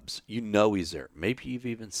 Rubs. He's there. Maybe you've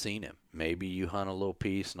even seen him. Maybe you hunt a little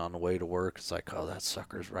piece, and on the way to work, it's like, oh, that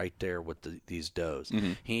sucker's right there with these does.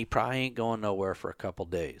 He probably ain't going nowhere for a couple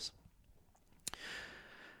days.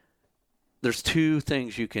 There's two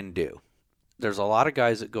things you can do. There's a lot of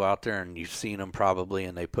guys that go out there, and you've seen them probably,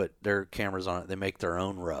 and they put their cameras on it. They make their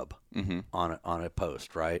own rub on a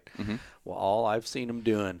post, right? Well, all I've seen them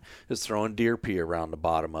doing is throwing deer pee around the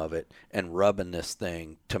bottom of it and rubbing this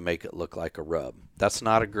thing to make it look like a rub. That's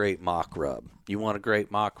not a great mock rub. You want a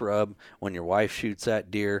great mock rub? When your wife shoots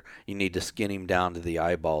that deer, you need to skin him down to the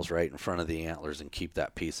eyeballs right in front of the antlers and keep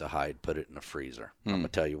that piece of hide, put it in the freezer. I'm going to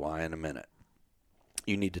tell you why in a minute.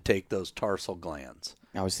 You need to take those tarsal glands.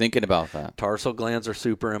 I was thinking about that. Tarsal glands are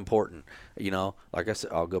super important. Like I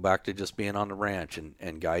said, I'll go back to just being on the ranch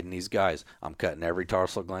and guiding these guys. I'm cutting every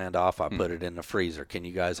tarsal gland off. I put it in the freezer. Can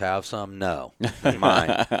you guys have some? No.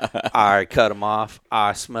 Mine. I cut them off.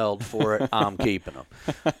 I smelled for it. I'm keeping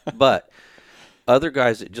them. But other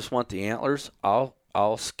guys that just want the antlers,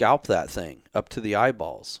 I'll scalp that thing up to the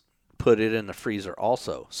eyeballs. Put it in the freezer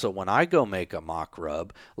also. So when I go make a mock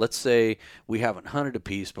rub, let's say we haven't hunted a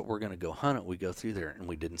piece, but we're going to go hunt it. We go through there and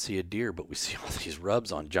we didn't see a deer, but we see all these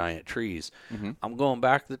rubs on giant trees. I'm going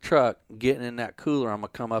back to the truck, getting in that cooler. I'm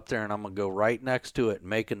going to come up there and I'm going to go right next to it and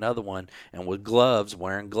make another one. And with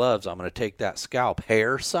wearing gloves, I'm going to take that scalp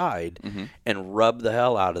hair side and rub the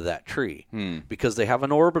hell out of that tree because they have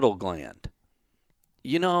an orbital gland.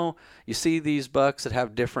 You see these bucks that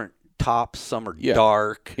have different tops. Some are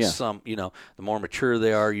dark. Some, the more mature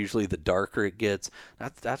they are, usually the darker it gets.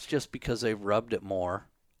 That's just because they've rubbed it more,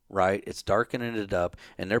 right? It's darkening it up,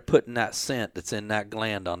 and they're putting that scent that's in that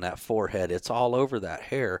gland on that forehead. It's all over that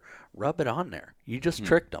hair. Rub it on there. You just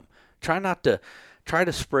tricked them. Try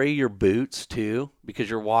to spray your boots too, because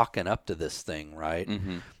you're walking up to this thing, right?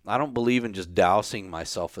 I don't believe in just dousing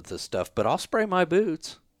myself with this stuff, but I'll spray my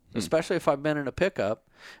boots, especially if I've been in a pickup.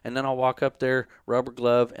 And then I'll walk up there, rubber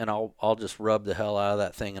glove, and I'll just rub the hell out of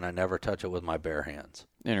that thing, and I never touch it with my bare hands.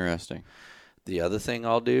 Interesting. The other thing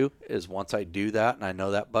I'll do is once I do that and I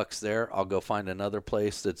know that buck's there, I'll go find another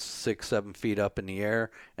place that's 6-7 feet up in the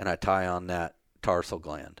air, and I tie on that tarsal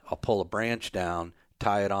gland. I'll pull a branch down,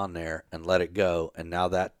 tie it on there, and let it go. And now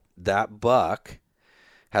that buck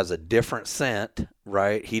has a different scent,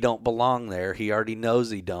 right? He don't belong there. He already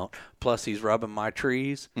knows he don't. Plus, he's rubbing my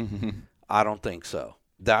trees. I don't think so.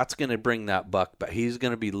 That's going to bring that buck back. He's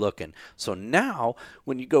going to be looking. So now,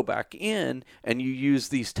 when you go back in and you use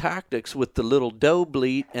these tactics with the little doe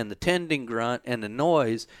bleat and the tending grunt and the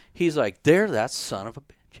noise, he's like, there, that son of a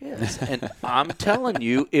bitch is. And I'm telling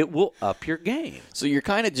you, it will up your game. So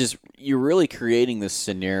you're really creating this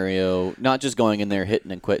scenario, not just going in there,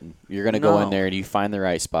 hitting and quitting. You're going to go in there and you find the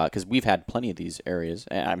right spot, because we've had plenty of these areas.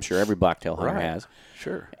 And I'm sure every blacktail hunter has.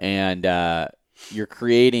 Sure. And you're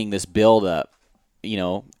creating this build-up.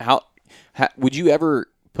 How would you ever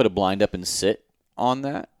put a blind up and sit on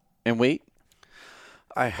that and wait?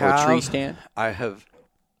 I have. Or a tree stand?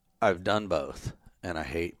 I've done both, and I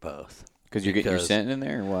hate both. Because you're sitting in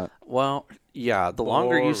there or what? Well, yeah, the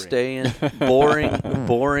longer you stay in,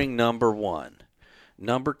 boring number one.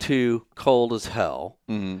 Number two, cold as hell.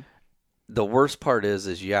 the worst part is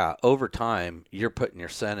over time you're putting your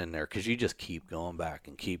scent in there because you just keep going back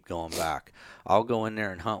and keep going back. I'll go in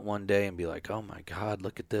there and hunt one day and be like, oh my God,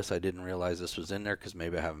 look at this. I didn't realize this was in there because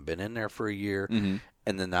maybe I haven't been in there for a year. Mm-hmm.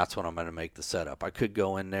 And then that's when I'm going to make the setup. I could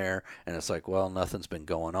go in there and it's like, well, nothing's been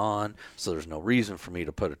going on, so there's no reason for me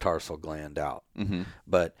to put a tarsal gland out. Mm-hmm.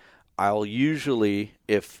 But I'll usually,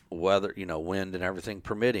 if weather, wind and everything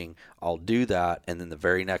permitting, I'll do that, and then the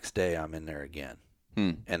very next day I'm in there again.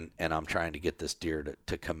 And I'm trying to get this deer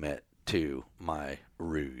to commit to my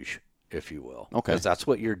rouge, if you will. Okay. Because that's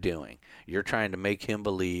what you're doing. You're trying to make him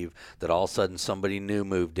believe that all of a sudden somebody new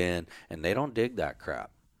moved in, and they don't dig that crap.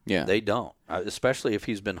 Yeah. They don't, especially if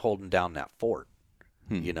he's been holding down that fort,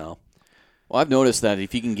 Well, I've noticed that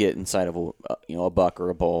if you can get inside of a buck or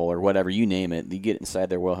a bull or whatever, you name it, you get inside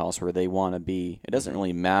their wheelhouse where they want to be. It doesn't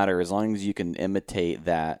really matter as long as you can imitate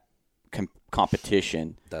that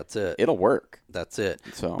competition. That's it. It'll work. That's it.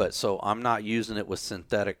 So I'm not using it with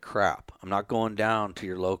synthetic crap. I'm not going down to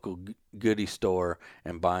your local goodie store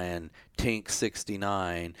and buying Tink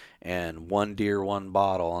 69 and one deer, one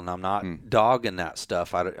bottle, and I'm not dogging that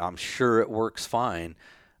stuff. I'm sure it works fine,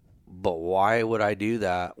 but why would I do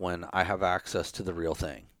that when I have access to the real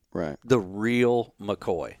thing? Right. The real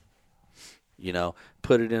McCoy.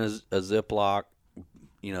 Put it in a Ziploc,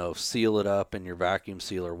 seal it up in your vacuum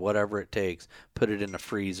sealer, whatever it takes, put it in the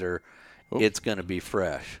freezer. It's going to be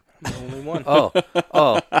fresh. The only one.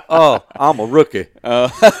 I'm a rookie.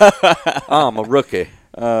 I'm a rookie.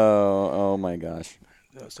 Oh my gosh.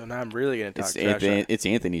 So now I'm really going to talk It's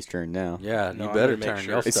Anthony's turn now. Yeah, No, you I'm better gonna make turn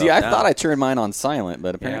sure. your stuff See, I down. thought I turned mine on silent,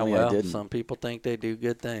 but apparently I didn't. Some people think they do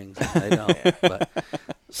good things, and they don't. But,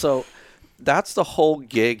 so that's the whole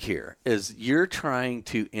gig here, is you're trying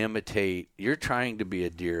to imitate, you're trying to be a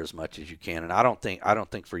deer as much as you can. And I don't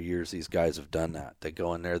think for years these guys have done that. They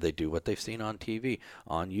go in there, they do what they've seen on TV,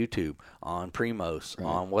 on YouTube, on Primos,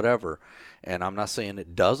 on whatever. And I'm not saying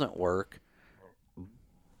it doesn't work,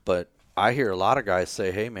 but I hear a lot of guys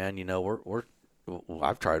say, hey man,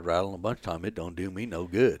 I've tried rattling a bunch of times. It don't do me no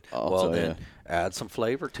good. Then add some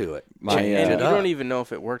flavor to it. And you don't even know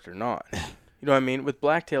if it worked or not. You know what I mean? With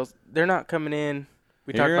blacktails, they're not coming in.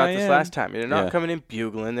 We talked about this last time. They're not coming in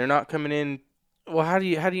bugling. They're not coming in. Well, what do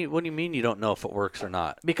you mean you don't know if it works or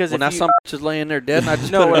not? Because now some bitch is laying there dead, and I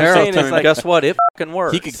just No, put what an I'm arrow saying through is him. like- Guess what? It fucking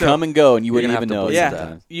works. He could come and go, and you wouldn't gonna even have know to it Yeah,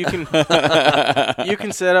 sometimes. you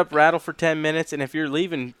can set up rattle for 10 minutes, and if you're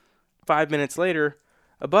leaving 5 minutes later,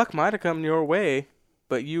 a buck might have come your way,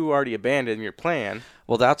 but you already abandoned your plan.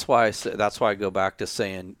 Well, that's why I go back to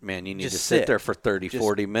saying, man, you need Just to sit sit. there for 30,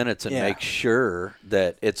 40 minutes and Yeah. make sure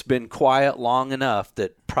that it's been quiet long enough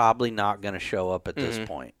that probably not going to show up at this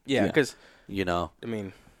point. Yeah, because, I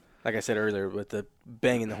mean, like I said earlier, with the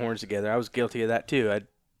banging the horns together, I was guilty of that too.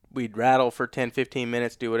 We'd rattle for 10, 15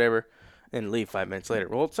 minutes, do whatever, and leave 5 minutes later.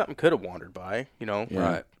 Well, something could have wandered by,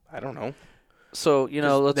 Right. I don't know. So,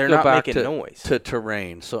 let's they're go not back making noise. to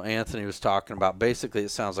terrain. So Anthony was talking about, basically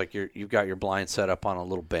it sounds like you've got your blind set up on a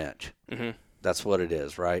little bench. Mm-hmm. That's what it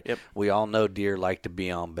is, right? Yep. We all know deer like to be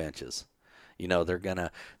on benches. They're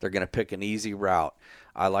gonna pick an easy route.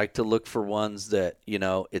 I like to look for ones that,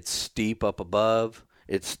 it's steep up above,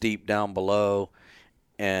 it's steep down below,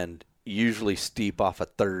 and usually steep off a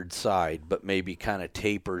third side, but maybe kind of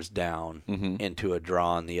tapers down into a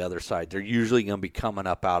draw on the other side. They're usually going to be coming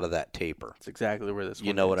up out of that taper. That's exactly where this one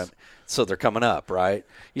You know is. what I mean? So they're coming up, right?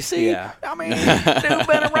 You see, Yeah. I mean, dude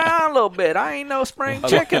been around a little bit. I ain't no spring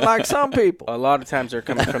chicken like some people. A lot of times they're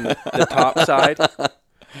coming from the top side.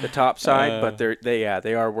 The top side, but they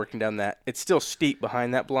are working down that. It's still steep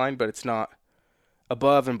behind that blind, but it's not.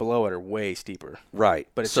 Above and below it are way steeper. Right.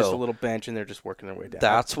 But it's just a little bench, and they're just working their way down.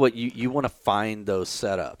 That's what you want to find, those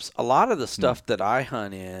setups. A lot of the stuff that I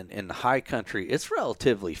hunt in the high country, it's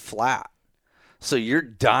relatively flat. So you're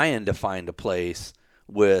dying to find a place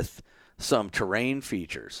with some terrain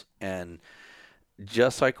features. And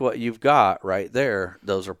just like what you've got right there,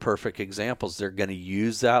 those are perfect examples. They're going to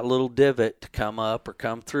use that little divot to come up or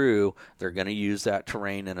come through. They're going to use that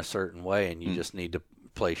terrain in a certain way, and you just need to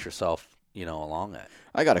place yourself along it.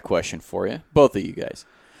 I got a question for you, both of you guys.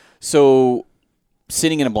 So,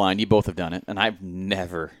 sitting in a blind, you both have done it, and I've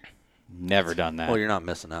never done that. Well, you're not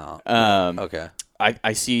missing out. Okay.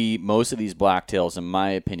 I see most of these blacktails, in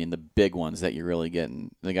my opinion, the big ones that you're really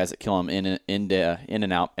getting, the guys that kill them in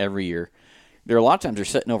and out every year. There are a lot of times they're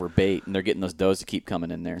sitting over bait, and they're getting those does to keep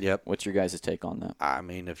coming in there. Yep. What's your guys' take on that? I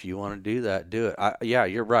mean, if you want to do that, do it. Yeah,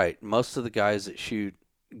 you're right. Most of the guys that shoot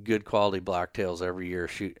good quality blacktails every year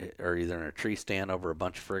are either in a tree stand over a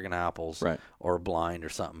bunch of friggin' apples, right, or blind or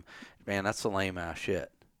something. Man, that's some lame ass shit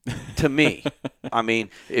to me. I mean,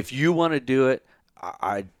 if you want to do it,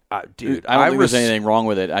 Dude, I don't think there's anything wrong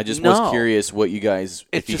with it. I just was curious what you guys,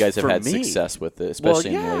 if you guys have had success with it,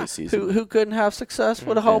 especially in the late season. Who couldn't have success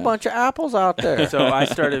with a whole bunch of apples out there? So I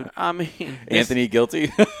started. I mean, Anthony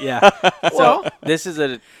guilty. Yeah. So this is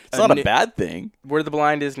it's not a bad thing. Where the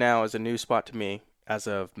blind is now is a new spot to me as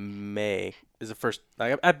of May. Is the first.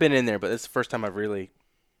 I've been in there, but it's the first time I've really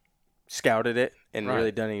scouted it and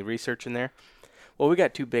really done any research in there. Well, we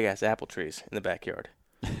got 2 big ass apple trees in the backyard.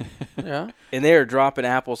 Yeah. And they are dropping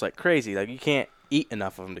apples like crazy. Like you can't eat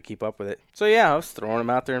enough of them to keep up with it. So yeah, I was throwing them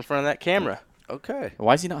out there in front of that camera. Okay.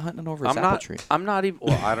 Why is he not hunting over his apple tree? I'm not even.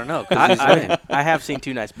 Well, I don't know. I have seen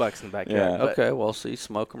 2 nice bucks in the backyard. Yeah. Okay, well, see,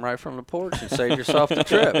 smoke them right from the porch and save yourself the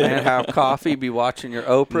trip, man. Have coffee, be watching your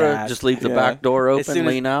Oprah, Nah, just leave the back door open,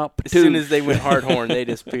 lean out. As soon as they went hard horn, they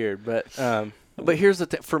disappeared. But here's the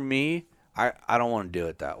thing. For me, I don't want to do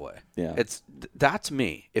it that way. Yeah. That's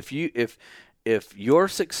me. If your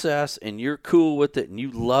success and you're cool with it and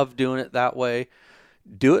you love doing it that way,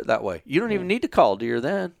 do it that way. You don't even need to call deer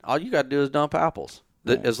then. All you got to do is dump apples.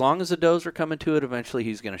 As long as the does are coming to it, eventually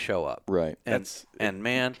he's going to show up. Right. And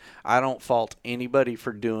man, I don't fault anybody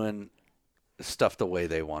for doing stuff the way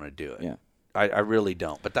they want to do it. Yeah. I really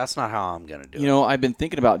don't. But that's not how I'm going to do it. You know, I've been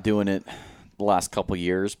thinking about doing it the last couple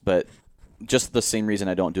years, but just the same reason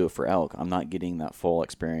I don't do it for elk. I'm not getting that full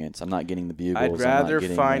experience. I'm not getting the bugles. I'd rather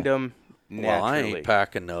find them naturally. Well, I ain't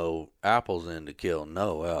packing no apples in to kill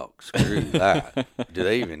no elk. Screw that. Do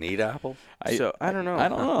they even eat apples? I don't know. I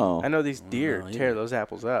don't know. I know these deer tear those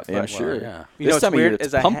apples up. Yeah, I'm sure. Yeah. You know, this time what's weird of year,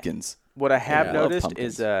 it's is pumpkins. What I have I love noticed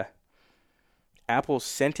pumpkins. is apple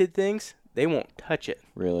scented things, they won't touch it.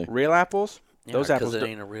 Really? Real apples, those apples it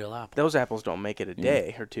ain't a real apple. Those apples don't make it a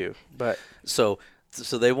day or two. But So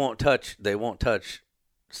they won't touch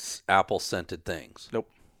apple scented things. nope.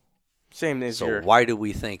 Same as So why do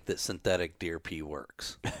we think that synthetic deer pee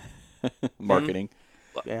works? Marketing.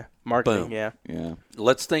 marketing. Boom. Yeah. Yeah.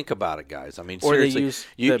 Let's think about it, guys. I mean, Or they seriously,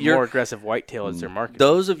 use the more aggressive whitetail as their marketing.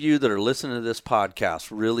 those of you that are listening to this podcast,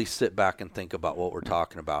 really sit back and think about what we're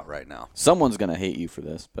talking about right now. Someone's going to hate you for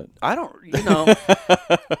this, but I don't,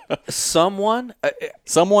 someone.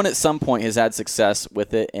 someone at some point has had success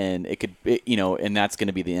with it, and and that's going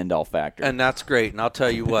to be the end-all factor. And that's great. And I'll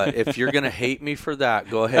tell you what, if you're going to hate me for that,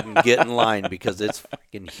 go ahead and get in line because it's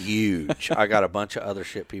fucking huge. I got a bunch of other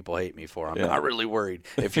shit people hate me for. I'm not really worried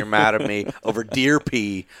if you're mad at me over deer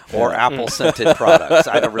pee or apple-scented products.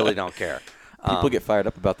 I really don't care. People get fired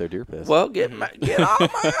up about their deer piss. Well, get all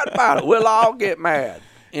mad about it. We'll all get mad.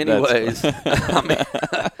 Anyways,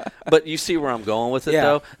 but you see where I'm going with it,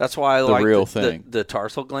 though. That's why I like real thing. The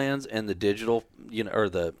tarsal glands and the digital, or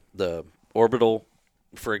the orbital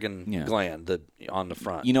friggin' gland on the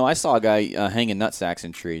front. I saw a guy hanging nut sacks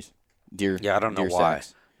in trees. Deer. Yeah, I don't know deer why.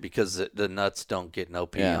 sacks. Because the nuts don't get no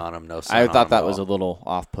pee on them, no. I thought that was a little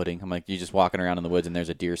off-putting. I'm like, you're just walking around in the woods and there's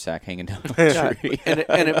a deer sack hanging down a tree. and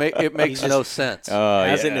it makes no sense.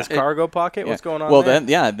 Has it in his cargo pocket? What's going on? Well, there?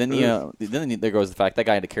 then there goes the fact that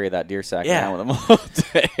guy had to carry that deer sack around with him all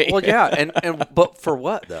day. Well, yeah, but for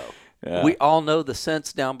what though? Yeah. We all know the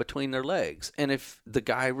scents down between their legs. And if the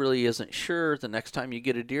guy really isn't sure, the next time you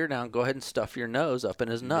get a deer down, go ahead and stuff your nose up in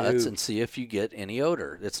his nuts and see if you get any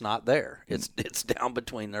odor. It's not there. It's down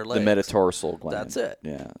between their legs. The metatarsal gland. That's it.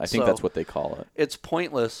 Yeah, I think that's what they call it. It's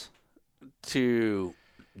pointless to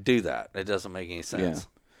do that. It doesn't make any sense. Yeah.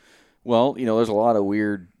 Well, there's a lot of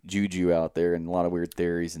weird juju out there and a lot of weird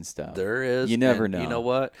theories and stuff. There is. You never know. You know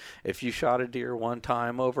what? If you shot a deer one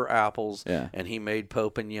time over apples and he made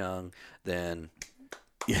Pope and Young, then...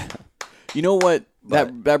 Yeah. You know what?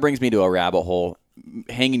 That brings me to a rabbit hole.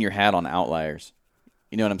 Hanging your hat on outliers.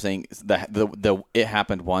 You know what I'm saying? It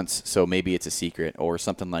happened once, so maybe it's a secret or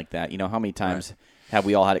something like that. How many times have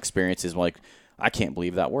we all had experiences like, I can't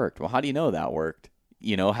believe that worked. Well, how do you know that worked?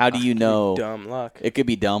 How do you know? Dumb luck. It could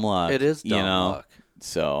be dumb luck. It is dumb luck.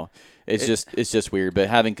 So it's just weird. But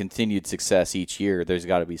having continued success each year, there's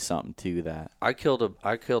got to be something to that. I killed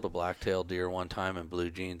a black-tailed deer one time in blue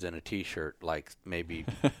jeans and a T-shirt like maybe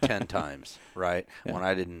 10 times, right? Yeah. When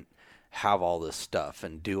I didn't have all this stuff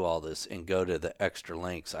and do all this and go to the extra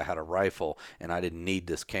lengths. I had a rifle and I didn't need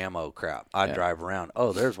this camo crap. I'd drive around.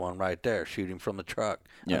 Oh, there's one right there. Shoot him from the truck.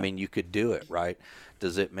 Yeah. I mean, you could do it, right?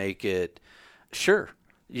 Does it make it? Sure.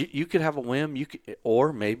 You could have a whim. You could,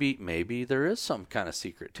 or maybe there is some kind of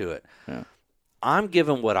secret to it. Yeah. I'm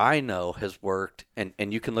giving what I know has worked, and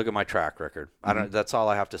you can look at my track record. That's all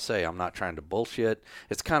I have to say. I'm not trying to bullshit.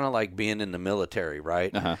 It's kind of like being in the military,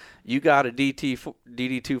 right? You got a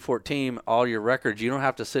DD-214, all your records. You don't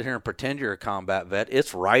have to sit here and pretend you're a combat vet.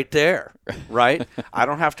 It's right there, right? I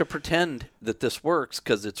don't have to pretend that this works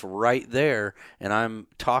because it's right there, and I'm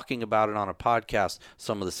talking about it on a podcast,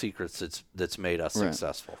 some of the secrets that's made us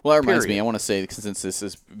successful. Well, that reminds me, I want to say, since this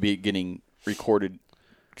is getting recorded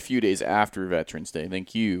a few days after Veterans Day,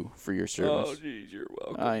 thank you for your service. Oh, geez, you're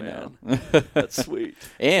welcome, I man. know. That's sweet.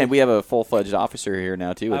 And we have a full-fledged officer here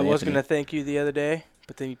now, too. With I was Anthony. going to thank you the other day,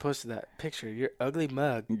 but then you posted that picture, your ugly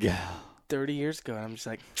mug, Yeah. 30 years ago. And I'm just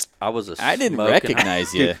like, I didn't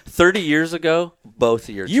recognize you. 30 years ago, both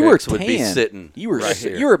of your You were chicks would be tan. sitting You were right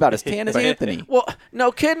here. you were about as tan as Anthony. Well,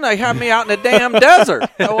 no kidding. They had me out in the damn desert.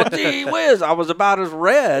 Oh, gee whiz. I was about as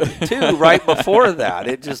red, too, right before that.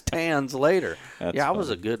 It just tans later. That's I was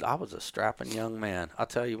a strapping young man. I'll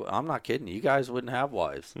tell you what, I'm not kidding. You guys wouldn't have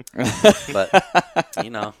wives. But,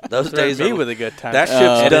 those days me are, with a good time. that ship's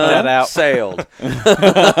Edit done, that out. sailed.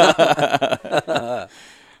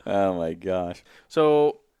 Oh, my gosh.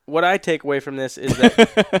 So what I take away from this is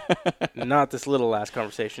that, not this little last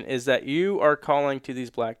conversation, is that you are calling to these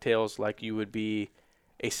blacktails like you would be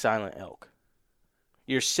a silent elk.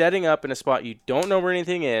 You're setting up in a spot you don't know where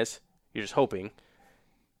anything is. You're just hoping.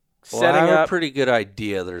 Well, I have a pretty good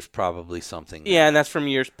idea there's probably something there. Yeah, and that's from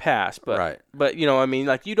years past. But, Right. But, you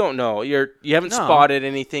don't know. You haven't No. spotted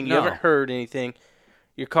anything. You No. haven't heard anything.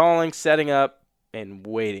 You're calling, setting up, and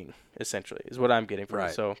waiting, essentially, is what I'm getting from it.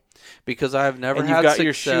 Right. So, Because I've never and had you've got success.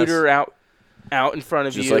 your shooter out in front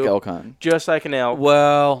of Just you. like elk hunting. Just like an elk.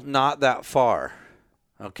 Well, not that far.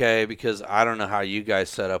 Okay, because I don't know how you guys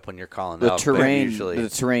set up when you're calling The elk, but terrain, usually. the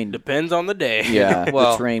terrain, Depends on the day. yeah,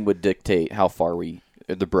 Well- the terrain would dictate how far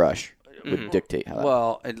the brush would dictate how.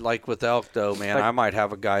 Well, and like with elk, though, man, Like- I might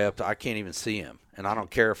have a guy up to, I can't even see him. And I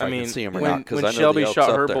don't care if I can see him or when, not because when I know Shelby the elk's shot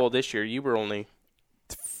up her there. bull this year, you were only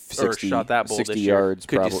 60, shot that bull 60 this year. yards.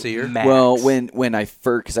 Could probably. you see her? max. Well, when I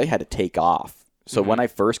first, because I had to take off, so Mm-hmm. when I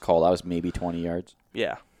first called, I was maybe 20 yards.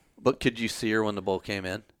 Yeah. But could you see her when the bull came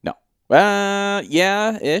in? No.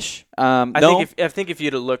 Yeah, ish. No. I think if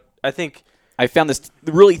you'd have looked, I found this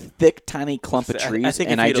really thick, tiny clump of I trees, think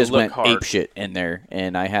and if I you'd just have went looked hard- ape shit in there,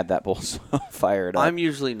 and I had that bull fired up. I'm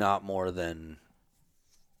usually not more than,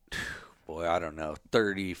 I don't know,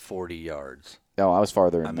 30, 40 yards. I was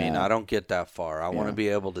farther than I mean, that. I don't get that far. I want Yeah. to be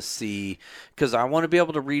able to see, because I want to be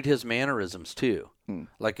able to read his mannerisms too.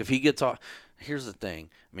 Like if he gets off, here's the thing.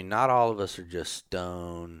 I mean, not all of us are just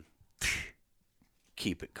stone.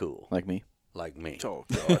 Keep it cool. Like me. Like me. oh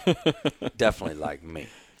god, Definitely like me.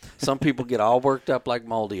 Some people get all worked up like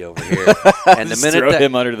Moldy over here. And the Just minute throw that,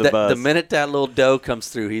 him under the bus. the minute that little doe comes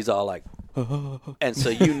through, he's all like, and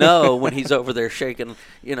so when he's over there shaking,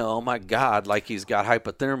 oh my God, like he's got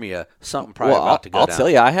hypothermia, something probably about to go I'll down. tell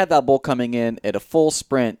you, I had that bull coming in at a full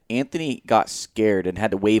sprint. Anthony got scared and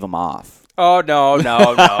had to wave him off. oh no,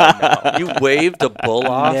 You waved a bull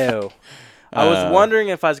off? no. I was wondering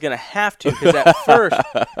if I was gonna have to, because at first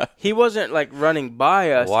he wasn't like running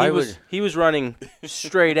by us. Why he was running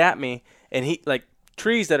straight at me, and he like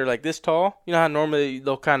trees that are like this tall. You know how normally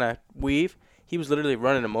they'll kind of weave. He was literally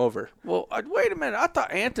running them over. Well, wait a minute. I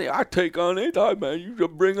thought, Anthony, I take on any time, man. You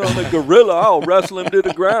just bring on a gorilla, I'll wrestle him to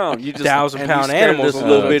the ground. You just 1,000-pound and you scared animals this a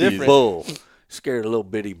little little bitty different. bull. Scared a little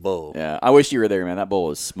bitty bull. Yeah, I wish you were there, man. That bull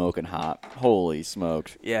was smoking hot. Holy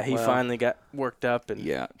smokes. Yeah, he Well- finally got worked up, and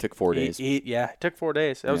Yeah, it took 4 days. it took 4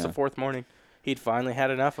 days. That was Yeah. the fourth morning. He'd finally had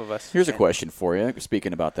enough of us. Here's a question for you,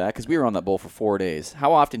 speaking about that, because we were on that bull for 4 days.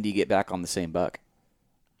 How often do you get back on the same buck?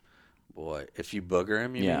 Boy, if you booger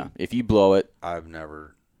him, you Yeah, mean? if you blow it, I've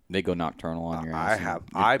never. they go nocturnal on your ass. I and have.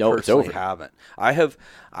 it- I no, it's personally over. haven't. I have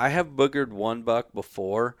boogered one buck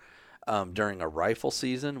before during a rifle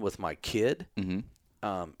season with my kid.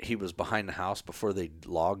 Mm-hmm. He was behind the house before they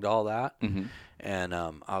logged all that. Mm-hmm. And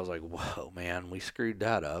I was like, whoa, man, we screwed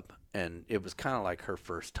that up. And it was kind of like her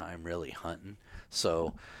first time really hunting.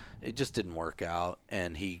 So it just didn't work out.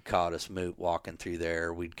 And he caught us moot walking through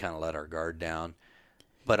there. We'd kind of let our guard down.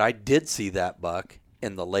 But I did see that buck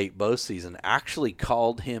in the late bow season, actually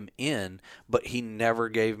called him in, but he never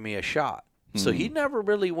gave me a shot. So he never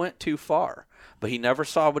really went too far. But he never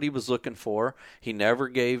saw what he was looking for. He never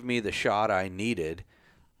gave me the shot I needed.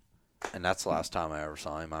 And that's the last time I ever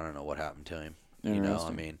saw him. I don't know what happened to him. You know, I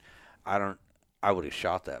Interesting. mean, I would have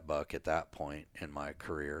shot that buck at that point in my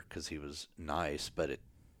career because he was nice. But at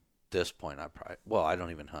this point, I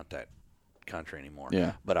don't even hunt that country anymore.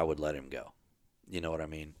 Yeah. But I would let him go. You know what I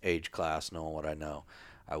mean? Age class, knowing what I know.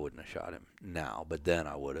 I wouldn't have shot him now, but then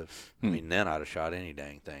I would have. I mean, then I'd have shot any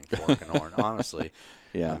dang thing, fork and horn, honestly.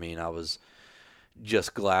 Yeah. I mean, I was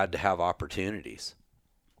just glad to have opportunities.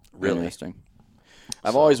 Really. Interesting.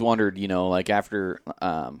 I've always wondered, like after,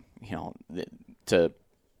 to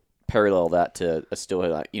parallel that to a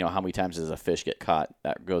steelhead, how many times does a fish get caught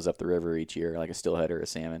that goes up the river each year, like a steelhead or a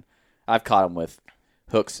salmon? I've caught them with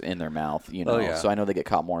hooks in their mouth, so I know they get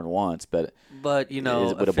caught more than once, but would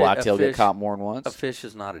a blacktail get caught more than once? A fish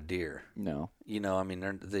is not a deer. No. I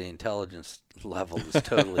mean, the intelligence level is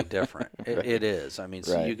totally different. It is. I mean,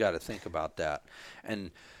 so Right. you got to think about that.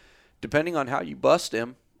 And depending on how you bust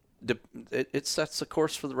him, it sets the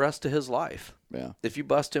course for the rest of his life. Yeah. If you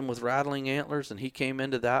bust him with rattling antlers and he came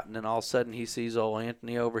into that and then all of a sudden he sees old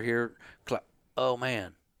Anthony over here, oh,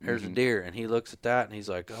 man, there's a deer. And he looks at that and he's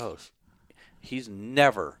like, oh, he's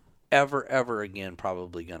never, ever, ever again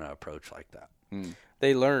probably going to approach like that.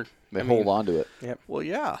 They learn. They hold on to it. Yep. Well,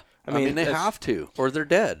 yeah. I mean, they have to, or they're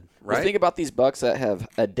dead, right? Well, think about these bucks that have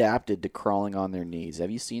adapted to crawling on their knees.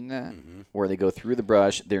 Have you seen that? Mm-hmm. Where they go through the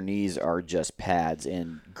brush, their knees are just pads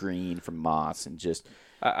and green from moss and just.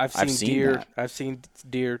 I've seen deer. that. I've seen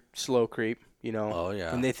deer slow creep. Oh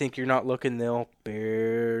yeah. When they think you're not looking, they'll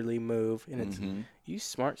barely move, and it's you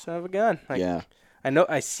smart son of a gun. Like, Yeah. I know.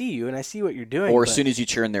 I see you, and I see what you're doing. Or as soon as you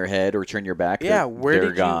turn their head or turn your back, yeah,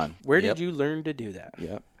 they're gone. Where Yep. did you learn to do that?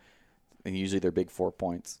 Yep. And usually they're big 4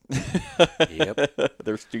 points. Yep.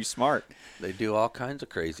 They're too smart. They do all kinds of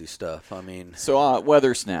crazy stuff. I mean, So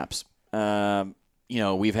weather snaps.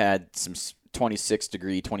 We've had some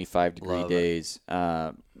 26-degree, 25-degree Love it. days.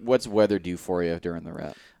 What's weather do for you during the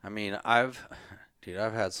rep? I mean, I've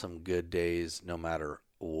had some good days no matter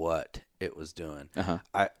what it was doing.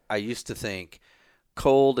 Uh-huh. I used to think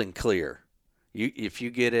cold and clear. If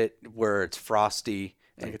you get it where it's frosty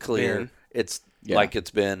and it's clear, been. it's Yeah. like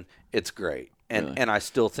it's been. It's great, and Really? and I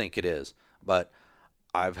still think it is. But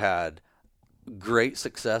I've had great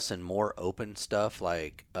success in more open stuff,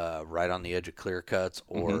 like right on the edge of clear cuts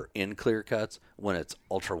or in clear cuts when it's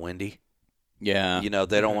ultra windy. Yeah.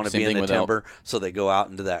 They don't want to Same be in thing the with timber, so they go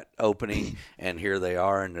out into that opening, and here they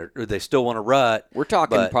are, and they still want to rut. We're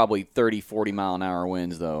talking but- probably 30, 40-mile-an-hour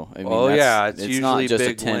winds, though. I mean, Oh, yeah, it's not usually just a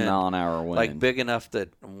big wind. 10-mile-an-hour wind. Like big enough that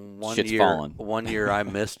one Shit's year, falling. I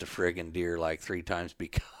missed a friggin' deer like 3 times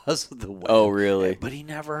because of the wind. Oh, really? But he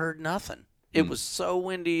never heard nothing. It was so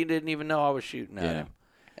windy, he didn't even know I was shooting at Yeah. him.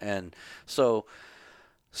 And so,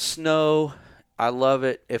 snow, I love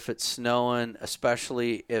it if it's snowing,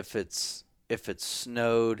 especially if it's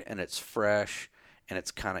snowed and it's fresh and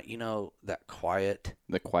it's kind of, that quiet.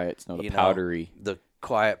 The quiet snow, the you know, powdery. the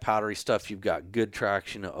quiet, powdery stuff. You've got good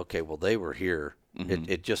traction. Okay, well, they were here.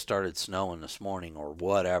 It just started snowing this morning or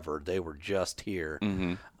whatever. They were just here.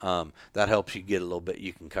 That helps you get a little bit.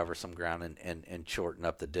 You can cover some ground and shorten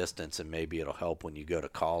up the distance, and maybe it'll help when you go to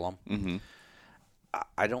call them.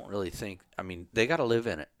 I don't really think – I mean, they got to live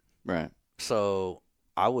in it. Right. So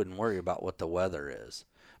I wouldn't worry about what the weather is.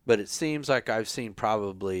 But it seems like I've seen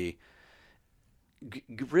probably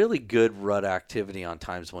really good rut activity on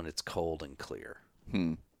times when it's cold and clear.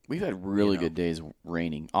 We've had really good days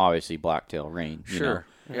raining. Obviously, blacktail rain. you know.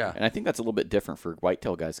 Yeah. And I think that's a little bit different for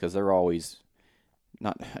whitetail guys because they're always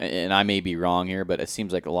not. And I may be wrong here, but it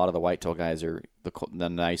seems like a lot of the whitetail guys are the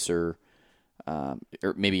nicer, or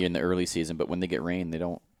maybe in the early season. But when they get rain, they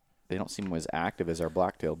don't seem as active as our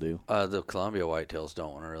blacktail do. The Columbia whitetails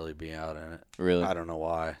don't want to really be out in it. Really? I don't know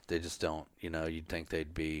why. They just don't. You'd think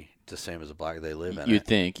they'd be the same as a black. They live in it. You'd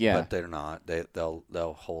think, yeah. But they're not.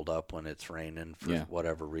 They'll hold up when it's raining for Yeah.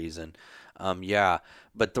 whatever reason.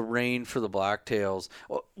 But the rain for the blacktails.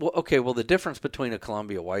 Well, the difference between a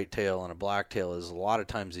Columbia whitetail and a blacktail is a lot of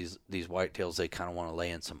times these whitetails, they kind of want to lay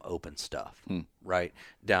in some open stuff, right?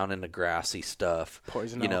 Down in the grassy stuff.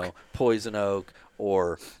 Poison oak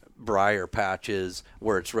or briar patches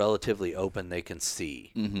where it's relatively open, they can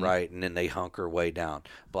see, right? And then they hunker way down.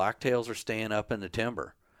 Blacktails are staying up in the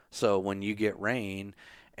timber. So when you get rain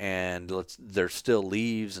and there's still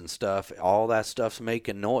leaves and stuff, all that stuff's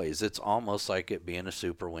making noise. It's almost like it being a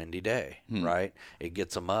super windy day, right? It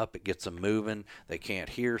gets them up, it gets them moving. They can't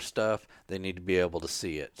hear stuff. They need to be able to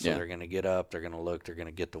see it. So they're going to get up, they're going to look, they're going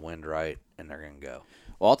to get the wind right, and they're going to go.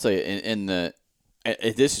 Well, I'll tell you,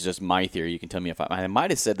 this is just my theory. You can tell me if I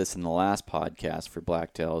might have said this in the last podcast for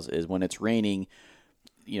blacktails, is when it's raining,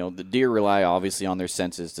 the deer rely obviously on their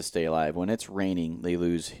senses to stay alive. When it's raining, they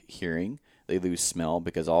lose hearing, they lose smell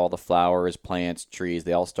because all the flowers, plants, trees,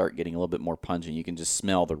 they all start getting a little bit more pungent. You can just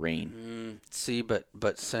smell the rain. See,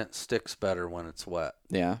 but scent sticks better when it's wet.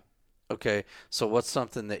 Yeah. Okay, so what's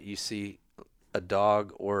something that you see a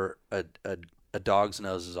dog or a dog's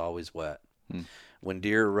nose is always wet? When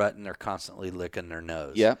deer are rutting, they're constantly licking their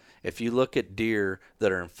nose. Yeah. If you look at deer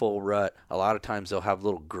that are in full rut, a lot of times they'll have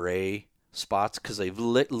little gray spots because they've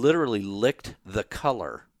literally licked the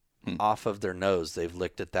color off of their nose. They've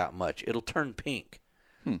licked it that much. It'll turn pink.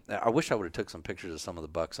 I wish I would have took some pictures of some of the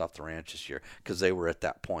bucks off the ranch this year because they were at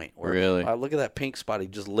that point. Where, really? Look at that pink spot. He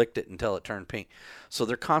just licked it until it turned pink. So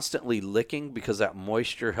they're constantly licking because that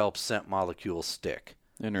moisture helps scent molecules stick.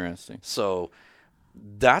 Interesting. So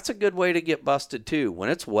that's a good way to get busted too. When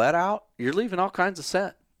it's wet out, you're leaving all kinds of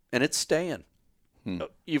scent, and it's staying.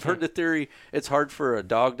 You've heard the theory it's hard for a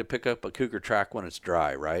dog to pick up a cougar track when it's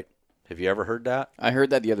dry, right? Have you ever heard that? I heard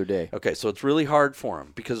that the other day. Okay, so it's really hard for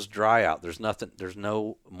them because it's dry out. There's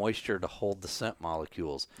no moisture to hold the scent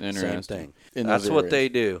molecules. Same thing. That's what they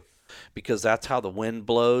do because that's how the wind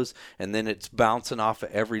blows, and then it's bouncing off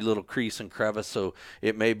of every little crease and crevice, so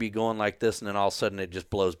it may be going like this, and then all of a sudden it just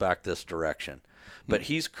blows back this direction. But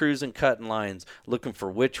he's cruising, cutting lines, looking for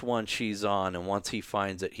which one she's on, and once he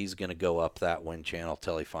finds it, he's going to go up that wind channel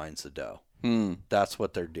till he finds the doe. That's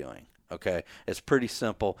what they're doing. Okay, it's pretty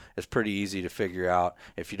simple. It's pretty easy to figure out.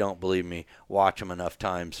 If you don't believe me, watch them enough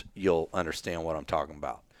times, you'll understand what I'm talking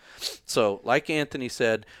about. So, like Anthony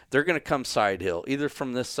said, they're going to come side hill, either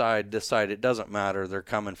from this side, it doesn't matter. They're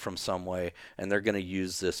coming from some way, and they're going to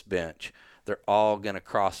use this bench. They're all going to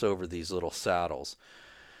cross over these little saddles.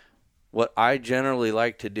 What I generally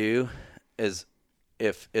like to do is,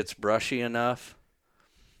 if it's brushy enough,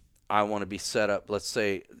 I want to be set up. Let's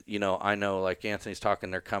say, I know like Anthony's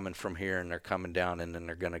talking, they're coming from here and they're coming down and then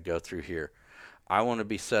they're going to go through here. I want to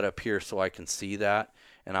be set up here so I can see that,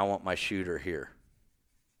 and I want my shooter here.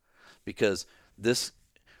 Because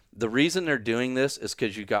the reason they're doing this is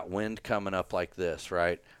because you got wind coming up like this,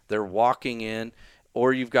 right? They're walking in,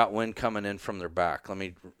 or you've got wind coming in from their back. Let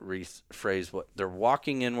me rephrase what they're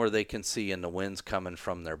walking in where they can see, and the wind's coming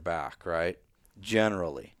from their back, right?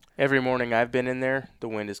 Generally. Every morning I've been in there, the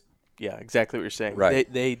wind is, exactly what you're saying.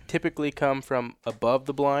 Right. They typically come from above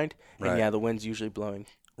the blind, and Right. the wind's usually blowing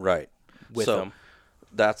Right. with so them.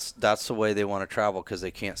 That's the way they want to travel because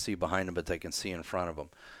they can't see behind them, but they can see in front of them.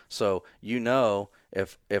 So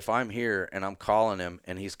if I'm here and I'm calling him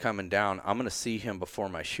and he's coming down, I'm going to see him before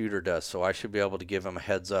my shooter does. So I should be able to give him a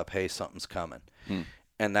heads up, hey, something's coming.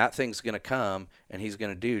 And that thing's going to come, and he's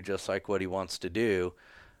going to do just like what he wants to do.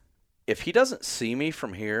 If he doesn't see me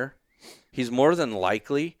from here, he's more than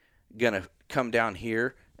likely going to come down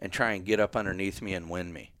here and try and get up underneath me and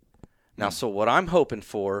win me. Now, so what I'm hoping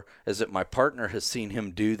for is that my partner has seen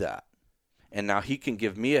him do that. And now he can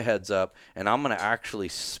give me a heads up, and I'm going to actually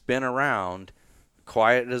spin around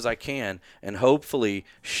quiet as I can and hopefully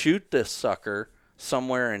shoot this sucker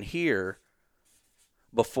somewhere in here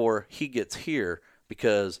before he gets here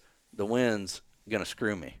because the wind's going to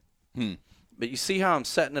screw me. But you see how I'm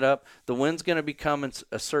setting it up? The wind's going to be coming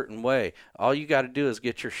a certain way. All you got to do is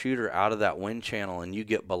get your shooter out of that wind channel, and you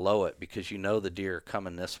get below it because you know the deer are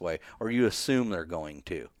coming this way, or you assume they're going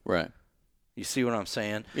to. Right. You see what I'm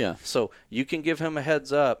saying? Yeah. So you can give him a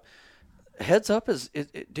heads up. Heads up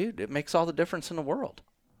dude, it makes all the difference in the world.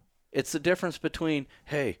 It's the difference between,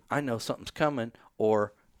 hey, I know something's coming,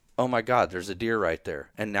 or, oh my God, there's a deer right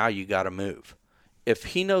there, and now you got to move. If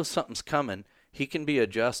he knows something's coming, he can be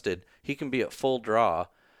adjusted. He can be at full draw.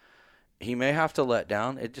 He may have to let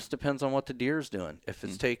down. It just depends on what the deer's doing, if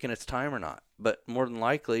it's taking its time or not. But more than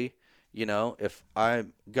likely, if I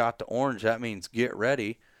got the orange, that means get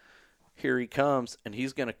ready. Here he comes, and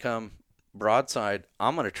he's going to come broadside.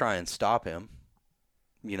 I'm going to try and stop him,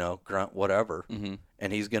 grunt, whatever.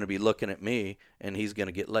 And he's going to be looking at me, and he's going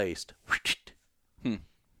to get laced.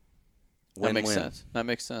 That makes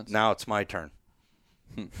sense. Now it's my turn.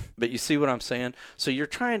 But you see what I'm saying? So you're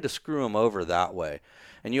trying to screw them over that way.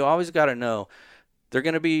 And you always got to know they're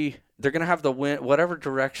going to have the wind, whatever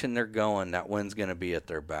direction they're going, that wind's going to be at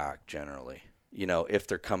their back generally. If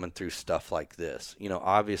they're coming through stuff like this.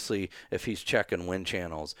 Obviously, if he's checking wind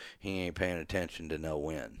channels, he ain't paying attention to no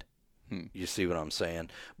wind. You see what I'm saying?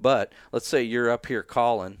 But let's say you're up here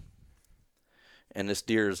calling, and this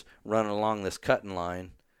deer's running along this cutting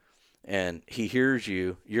line, and he hears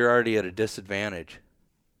you. You're already at a disadvantage.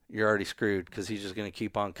 You're already screwed because he's just going to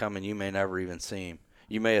keep on coming. You may never even see him.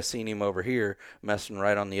 You may have seen him over here messing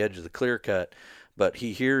right on the edge of the clear cut, but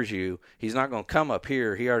he hears you. He's not going to come up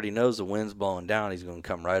here. He already knows the wind's blowing down. He's going to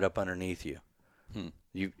come right up underneath you.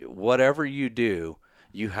 Whatever you do,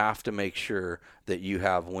 you have to make sure that you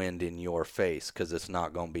have wind in your face because it's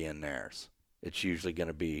not going to be in theirs. It's usually going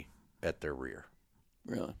to be at their rear.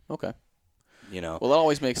 Really? Okay. Well, that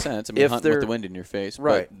always makes sense. I mean, hunting with the wind in your face,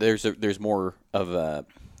 right? But there's more of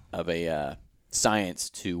a science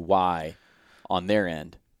to why on their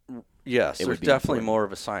end. Yes, it there's would be definitely important. more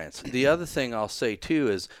of a science. The other thing I'll say too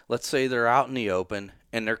is, let's say they're out in the open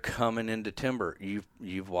and they're coming into timber.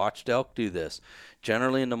 You've watched elk do this.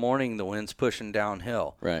 Generally in the morning, the wind's pushing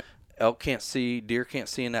downhill. Right. Deer can't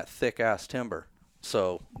see in that thick ass timber.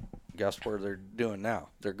 So guess where they're doing now?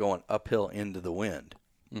 They're going uphill into the wind.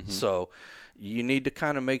 Mm-hmm. So you need to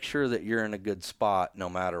kind of make sure that you're in a good spot no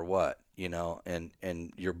matter what,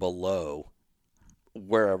 and you're below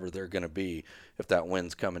wherever they're going to be if that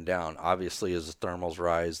wind's coming down. Obviously, as the thermals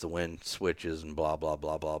rise, the wind switches and blah, blah,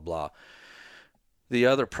 blah, blah, blah. The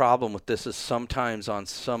other problem with this is sometimes on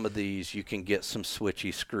some of these you can get some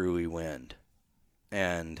switchy, screwy wind.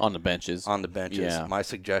 And On the benches. Yeah. My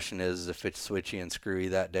suggestion is if it's switchy and screwy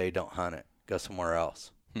that day, don't hunt it. Go somewhere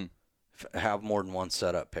else. Have more than one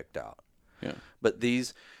setup picked out. Yeah. But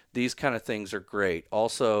these kind of things are great.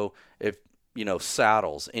 Also, if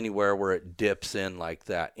saddles, anywhere where it dips in like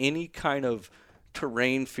that, any kind of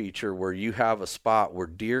terrain feature where you have a spot where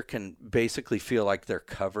deer can basically feel like they're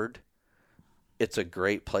covered, it's a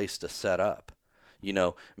great place to set up.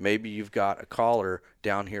 Maybe you've got a collar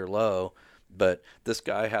down here low, but this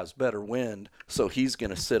guy has better wind, so he's going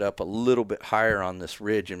to sit up a little bit higher on this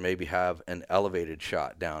ridge and maybe have an elevated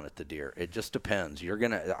shot down at the deer. It just depends.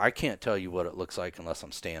 I can't tell you what it looks like unless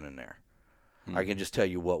I'm standing there. I can just tell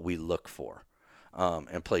you what we look for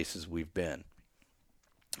and places we've been.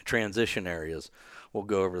 Transition areas, we'll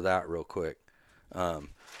go over that real quick.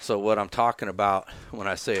 So what I'm talking about when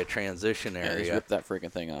I say a transition Yeah, just area, rip that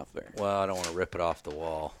freaking thing off there. well, I don't want to rip it off the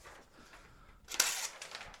wall.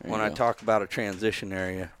 There When you I go. talk about a transition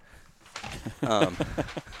area,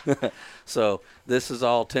 so this is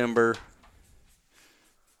all timber,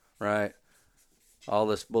 right? All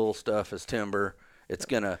this bull stuff is timber. It's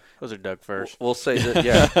gonna. Those are Doug firs. We'll say that,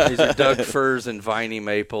 yeah. These are Doug firs and viney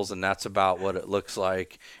maples, and that's about what it looks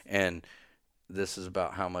like. And this is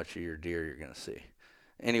about how much of your deer you're gonna see.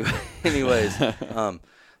 Anyways,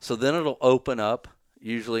 so then it'll open up,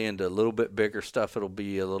 usually into a little bit bigger stuff. It'll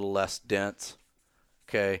be a little less dense.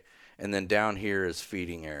 Okay, and then down here is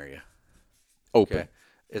feeding area. Open. Okay,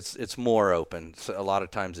 it's more open. So a lot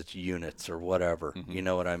of times it's units or whatever. You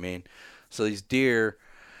know what I mean? So these deer are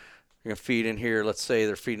gonna feed in here. Let's say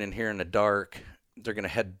they're feeding in here in the dark. They're gonna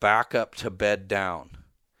head back up to bed down.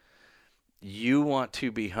 You want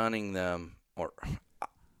to be hunting them, or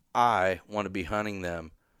I want to be hunting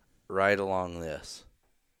them right along this.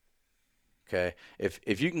 Okay,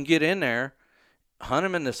 if you can get in there, hunt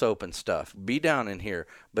them in this open stuff. Be down in here,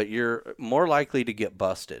 but you're more likely to get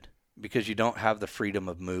busted because you don't have the freedom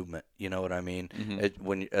of movement. You know what I mean?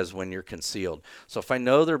 When you're concealed. So if I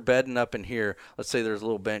know they're bedding up in here, let's say there's a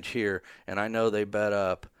little bench here, and I know they bed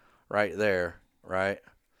up right there, right?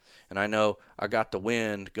 And I know I got the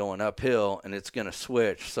wind going uphill, and it's going to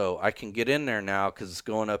switch. So I can get in there now because it's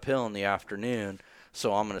going uphill in the afternoon.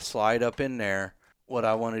 So I'm going to slide up in there. What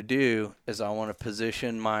I want to do is I want to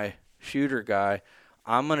position my shooter guy.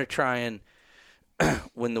 I'm going to try and,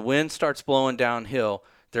 when the wind starts blowing downhill,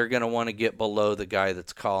 they're going to want to get below the guy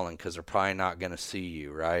that's calling because they're probably not going to see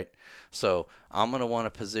you, right? So I'm going to want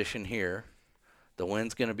to position here. The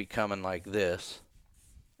wind's going to be coming like this,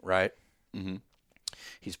 right? Mm-hmm.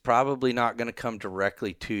 He's probably not going to come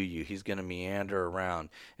directly to you. He's going to meander around.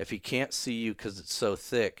 If he can't see you because it's so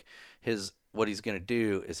thick, what he's going to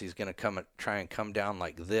do is he's going to try and come down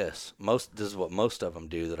like this. This is what most of them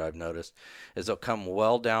do that I've noticed, is they'll come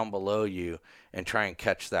well down below you and try and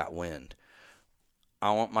catch that wind.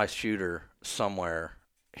 I want my shooter somewhere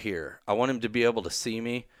here. I want him to be able to see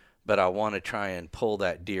me, but I want to try and pull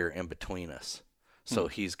that deer in between us. So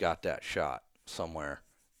he's got that shot somewhere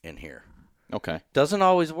in here. Okay. Doesn't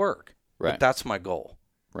always work, Right. but that's my goal.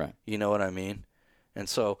 Right. You know what I mean? And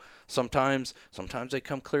so sometimes they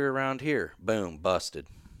come clear around here. Boom, busted.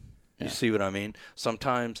 Yeah. You see what I mean?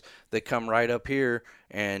 Sometimes they come right up here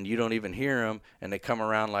and you don't even hear them, and they come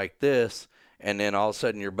around like this, and then all of a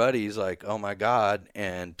sudden your buddy's like, oh my God,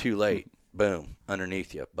 and too late. Boom,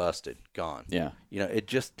 underneath you, busted, gone. Yeah.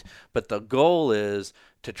 But the goal is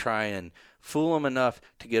to try and fool them enough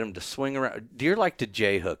to get them to swing around. Deer like to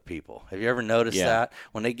J-hook people. Have you ever noticed that?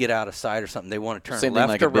 When they get out of sight or something, they want to turn Same left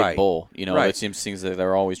thing like or a big right. bull. Right. It seems that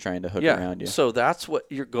they're always trying to hook around you. So that's what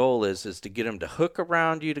your goal is to get them to hook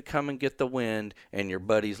around you to come and get the wind, and your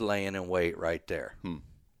buddy's laying in wait right there.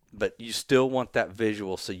 But you still want that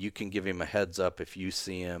visual so you can give him a heads up if you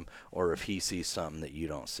see him or if he sees something that you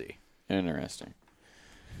don't see. Interesting.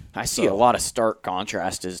 I see a lot of stark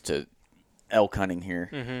contrast as to elk hunting here.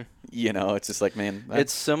 Mm-hmm. It's just like, man.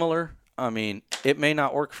 It's similar. I mean, it may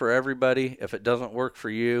not work for everybody. If it doesn't work for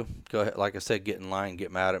you, go ahead. Like I said, get in line,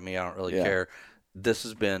 get mad at me. I don't really care. this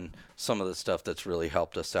has been some of the stuff that's really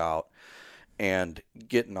helped us out, and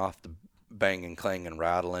getting off the banging, clanging,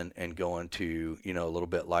 rattling, and going to, you know, a little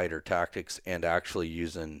bit lighter tactics and actually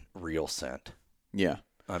using real scent. Yeah.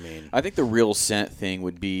 I mean, I think the real scent thing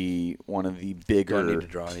would be one of the bigger. Do I need to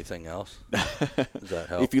draw anything else? Does that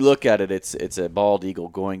help? If you look at it, it's a bald eagle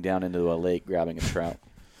going down into a lake grabbing a trout.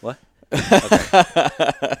 What?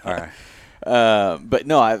 Okay. All right. But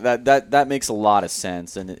no, that makes a lot of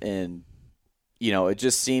sense, and you know, it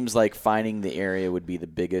just seems like finding the area would be the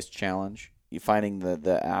biggest challenge. You finding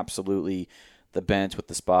the absolutely the bench with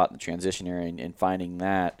the spot, the transition area, and finding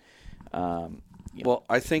that. Well,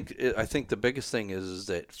 I think the biggest thing is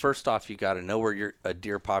that first off, you got to know where a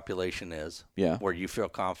deer population is. Yeah. Where you feel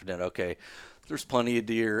confident. Okay, there's plenty of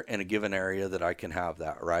deer in a given area that I can have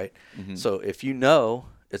that, right? Mm-hmm. So if you know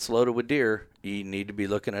it's loaded with deer, you need to be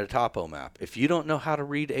looking at a topo map. If you don't know how to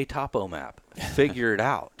read a topo map, figure it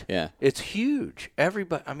out. Yeah. It's huge.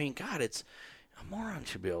 Everybody, I mean, God, a moron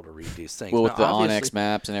should be able to read these things. Well, with now, the Onyx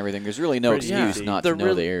maps and everything, there's really no excuse not to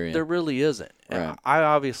know the area. There really isn't. Right. I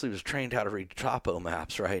obviously was trained how to read topo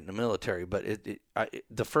maps, right, in the military. But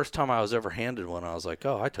the first time I was ever handed one, I was like,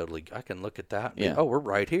 oh, I can look at that. And Yeah. Oh, we're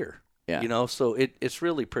right here. Yeah. You know, so it's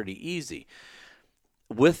really pretty easy.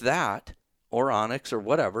 With that, or Onyx or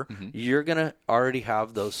whatever, you're going to already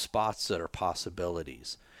have those spots that are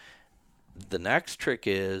possibilities. The next trick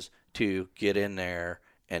is to get in there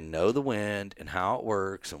and know the wind and how it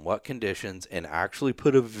works and what conditions and actually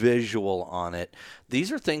put a visual on it.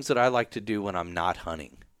 These are things that I like to do when I'm not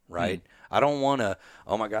hunting, right? I don't want to,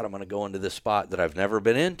 oh my God, I'm going to go into this spot that I've never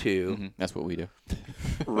been into. That's what we do.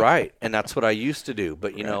 Right. And that's what I used to do.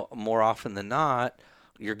 But, you know, more often than not,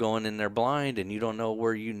 you're going in there blind and you don't know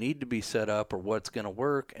where you need to be set up or what's going to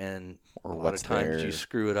work. And Or a lot of what's times there. you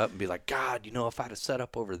screw it up and be like, God, you know, if I'd have set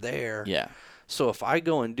up over there. Yeah. So if I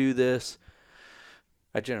go and do this,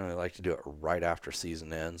 I generally like to do it right after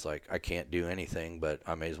season ends. Like, I can't do anything, but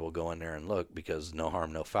I may as well go in there and look, because no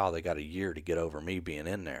harm, no foul. They got a year to get over me being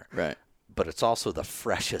in there. Right. But it's also the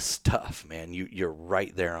freshest stuff, man. You're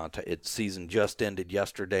right there on top. Its season just ended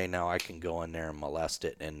yesterday. Now I can go in there and molest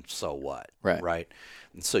it, and so what? Right. Right.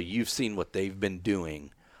 And so you've seen what they've been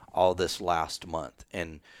doing all this last month.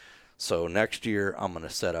 And so next year I'm going to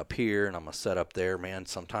set up here and I'm going to set up there, man.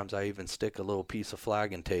 Sometimes I even stick a little piece of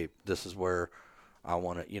flagging tape. This is where I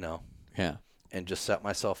want to, you know. Yeah. And just set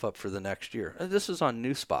myself up for the next year. And this is on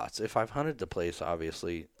new spots. If I've hunted the place,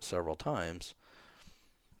 obviously, several times,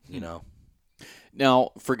 you know.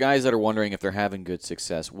 Now, for guys that are wondering if they're having good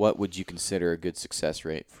success, what would you consider a good success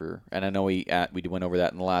rate for? And I know we went over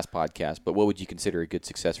that in the last podcast, but what would you consider a good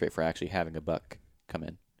success rate for actually having a buck come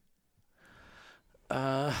in?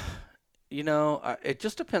 You know, it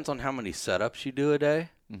just depends on how many setups you do a day.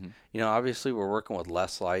 Mm-hmm. You know, obviously we're working with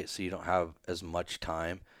less light, so you don't have as much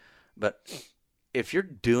time. But if you're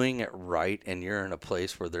doing it right and you're in a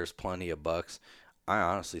place where there's plenty of bucks, I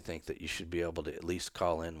honestly think that you should be able to at least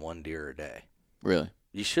call in one deer a day. Really?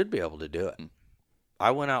 You should be able to do it. I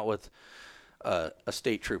went out with a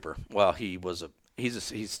state trooper. Well, he's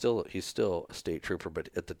still a state trooper, but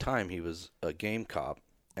at the time he was a game cop,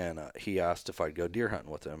 and he asked if I'd go deer hunting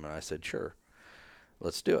with him, and I said, sure,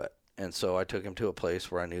 let's do it. And so I took him to a place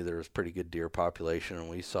where I knew there was pretty good deer population, and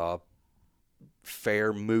we saw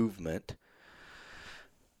fair movement.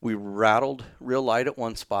 We rattled real light at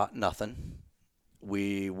one spot, nothing.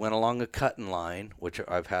 We went along a cutting line, which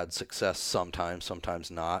I've had success sometimes,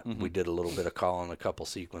 sometimes not. We did a little bit of calling, a couple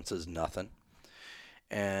sequences, nothing.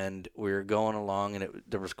 And we were going along, and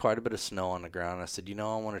there was quite a bit of snow on the ground. I said, you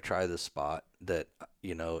know, I want to try this spot that,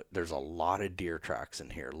 you know, there's a lot of deer tracks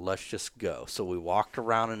in here. Let's just go. So we walked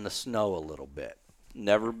around in the snow a little bit.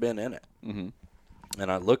 Never been in it. Mm-hmm.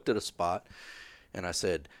 And I looked at a spot, and I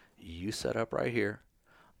said, you set up right here.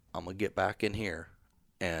 I'm going to get back in here.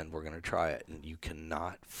 And we're going to try it. And you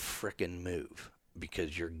cannot frickin' move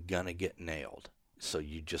because you're going to get nailed. So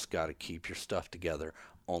you just got to keep your stuff together.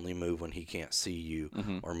 Only move when he can't see you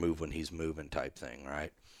or move when he's moving type thing,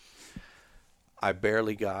 right? I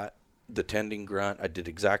barely got the tending grunt. I did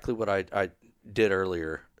exactly what I did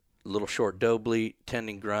earlier. A little short doe bleat,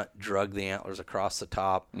 tending grunt, drug the antlers across the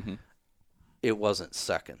top. It wasn't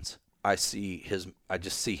seconds. I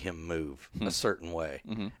just see him move a certain way.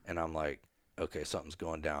 And I'm like, okay, something's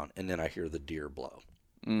going down. And then I hear the deer blow.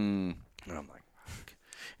 And I'm like, fuck.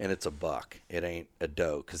 And it's a buck. It ain't a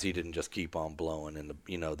doe, because he didn't just keep on blowing. And,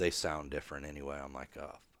 you know, they sound different anyway. I'm like,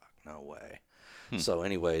 oh, fuck, no way. So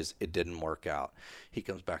anyways, it didn't work out. He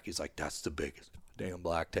comes back. He's like, that's the biggest damn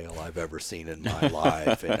blacktail I've ever seen in my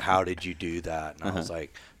life. And how did you do that? And I was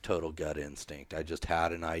like, total gut instinct. I just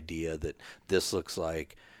had an idea that this looks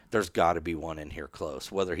like there's got to be one in here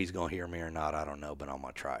close. Whether he's going to hear me or not, I don't know, but I'm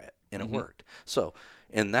going to try it. And it worked. So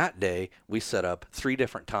in that day, we set up 3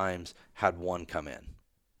 different times, had one come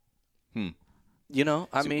in. You know,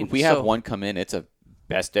 I mean, if we have one come in, it's a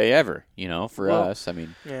best day ever, you know, for us. I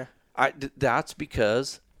mean, Yeah. That's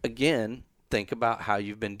because, again, think about how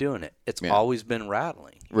you've been doing it. It's always been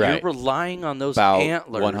rattling. Right. You're relying on those about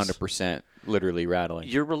antlers. 100% literally rattling.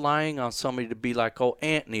 You're relying on somebody to be like old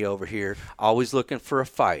Anthony over here, always looking for a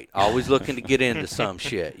fight, always looking to get into some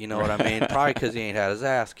shit. You know what I mean? Probably because he ain't had his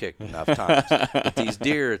ass kicked enough times. But these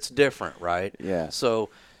deer, it's different, right? Yeah. So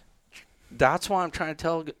that's why I'm trying to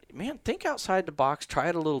tell, man, think outside the box, try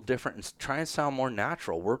it a little different, and try and sound more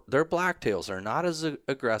natural. They're blacktails. They're not as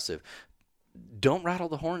aggressive. Don't rattle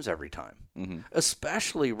the horns every time,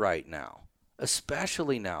 especially right now.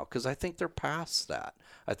 Especially now, because I think they're past that.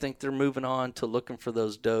 I think they're moving on to looking for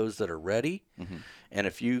those does that are ready. And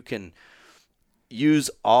if you can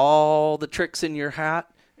use all the tricks in your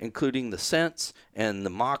hat, including the scents and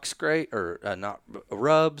the mock scrape or not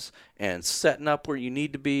rubs, and setting up where you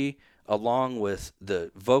need to be, along with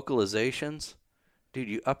the vocalizations, dude,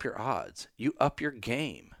 you up your odds. You up your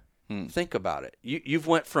game. Think about it. You've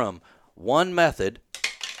went from one method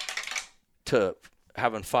to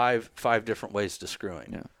having five different ways to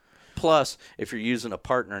screwing. Yeah. Plus, if you're using a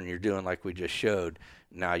partner and you're doing like we just showed,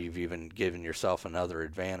 now you've even given yourself another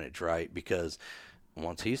advantage, right? Because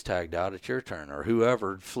once he's tagged out, it's your turn, or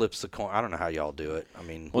whoever flips the coin. I don't know how y'all do it. I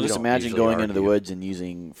mean, Well, we just don't imagine usually going into the argue. woods and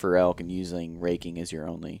using for elk and using raking as your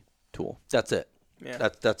only tool. That's it. Yeah.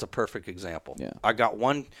 That's a perfect example. Yeah. I got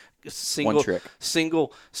one single trick. single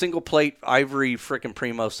plate ivory freaking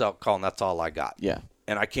Primos elk call, and that's all I got. Yeah.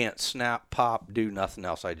 And I can't snap, pop, do nothing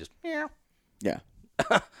else. I just Yeah.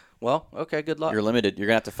 well, okay, good luck. You're limited. You're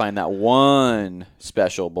gonna have to find that one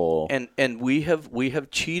special bull. And we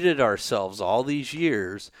have cheated ourselves all these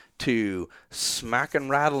years to smack and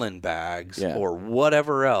rattling bags or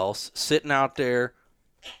whatever else sitting out there.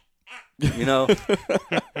 You know,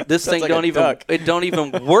 this thing like a duck. it don't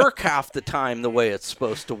even work half the time the way it's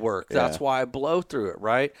supposed to work. That's why I blow through it,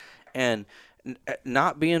 right? And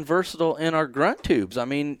not being versatile in our grunt tubes. I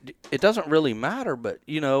mean, it doesn't really matter, but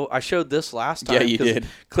you know, I showed this last time. Yeah, you 'cause did.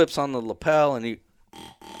 Clips on the lapel, and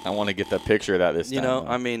I want to get the picture of that this time. you know, though.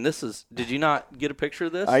 I mean, this is. Did you not get a picture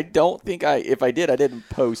of this? I don't think if I did, I didn't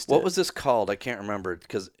post it. What was this called? I can't remember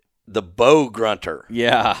because the bow grunter.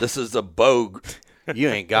 Yeah. This is the bow. You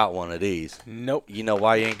ain't got one of these. Nope. You know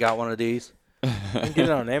why you ain't got one of these? You can get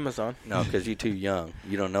it on Amazon. No, because you're too young.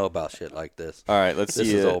 You don't know about shit like this. All right, let's This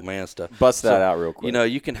see is it. old man stuff. Bust that out real quick. You know,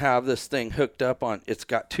 you can have this thing hooked up on. It's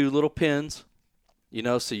got 2 little pins. You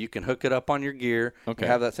know, so you can hook it up on your gear. Okay.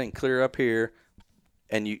 And have that thing clear up here,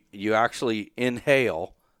 and you actually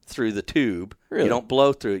inhale through the tube. Really? You don't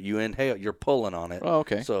blow through it. You inhale. You're pulling on it. Oh,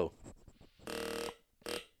 okay. So.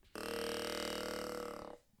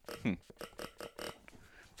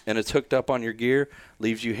 And it's hooked up on your gear,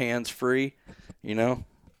 leaves you hands free, you know.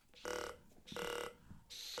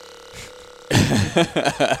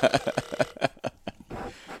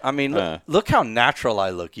 I mean, look how natural I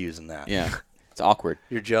look using that. Yeah. It's awkward.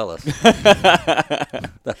 You're jealous.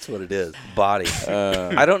 That's what it is. Body.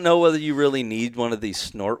 I don't know whether you really need one of these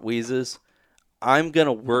snort wheezes. I'm going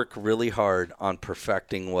to work really hard on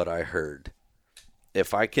perfecting what I heard.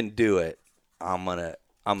 If I can do it, I'm going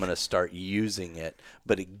to start using it.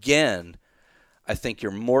 But again, I think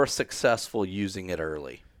you're more successful using it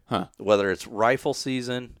early. Huh. Whether it's rifle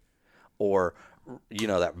season or, you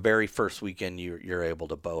know, that very first weekend you're able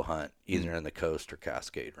to bow hunt, either in the Coast or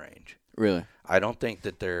Cascade Range. Really? I don't think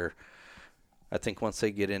that I think once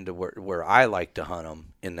they get into where I like to hunt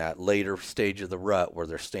them, in that later stage of the rut where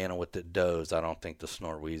they're standing with the does, I don't think the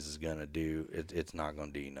snort wheeze is going to do it. It's not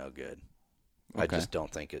going to do you no good. Okay. I just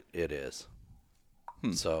don't think it is.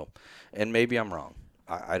 So, and maybe I'm wrong.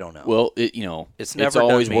 I don't know. Well, it's It's never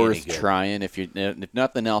done always me any worth good. trying. If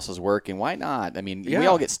nothing else is working, why not? I mean, we Yeah.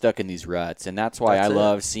 all get stuck in these ruts, and that's why That's I it.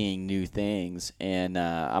 love seeing new things. And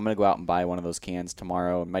I'm gonna go out and buy one of those cans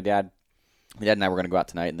tomorrow. And my dad and I were gonna go out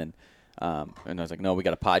tonight, and then and I was like, no, we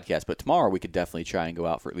got a podcast, but tomorrow we could definitely try and go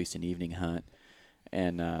out for at least an evening hunt.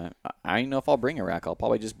 And I don't know if I'll bring a rack. I'll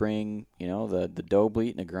probably just bring the doe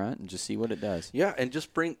bleat and a grunt and just see what it does. Yeah, and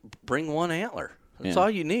just bring one antler. That's Yeah.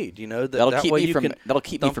 all you need. You know, That'll that keep way me you from can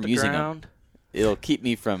thump the using them. ground. It'll keep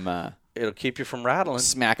me from It'll keep you from rattling.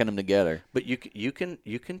 smacking them together. But you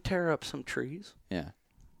can tear up some trees. Yeah.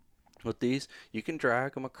 With these, you can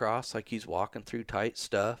drag them across like he's walking through tight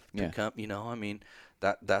stuff. To Yeah. come, I mean,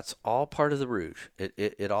 that's all part of the rouge.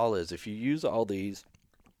 It all is. If you use all these,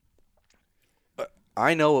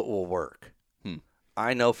 I know it will work.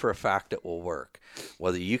 I know for a fact it will work.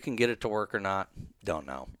 Whether you can get it to work or not, don't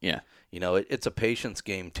know. Yeah. You know, it's a patience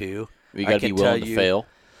game too. You got to be willing to fail.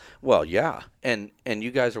 Well, yeah. And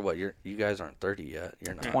you guys are what? You guys aren't 30 yet.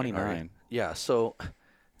 You're not 29. Yeah, so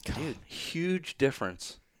dude, huge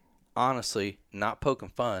difference. Honestly, not poking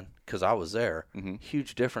fun because I was there. Mm-hmm.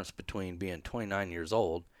 Huge difference between being 29 years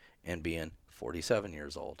old and being 47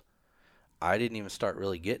 years old. I didn't even start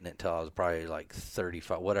really getting it until I was probably like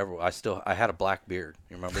 35, whatever. I had a black beard.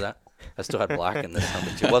 You remember that? I still had black in this one,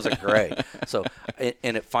 but it wasn't gray. So,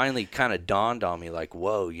 and it finally kind of dawned on me like,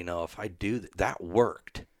 whoa, you know, if I do that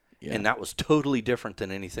worked. Yeah. And that was totally different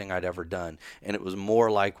than anything I'd ever done. And it was more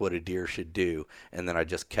like what a deer should do. And then I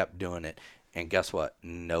just kept doing it. And guess what?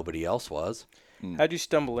 Nobody else was. How'd you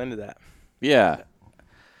stumble into that? Yeah.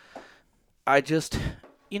 I just,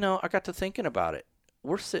 you know, I got to thinking about it.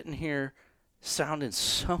 We're sitting here sounding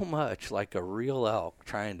so much like a real elk,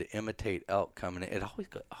 trying to imitate elk coming in. It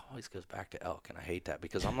always goes back to elk, and I hate that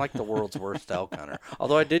because I'm like the world's worst elk hunter.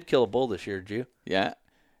 Although I did kill a bull this year, did you? Yeah.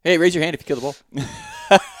 Hey, raise your hand if you killed a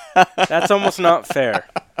bull. That's almost not fair.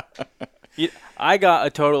 I got a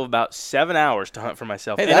total of about 7 hours to hunt for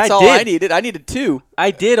myself. Hey, that's all I needed. I needed 2. I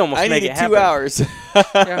did almost make it happen. 2 hours.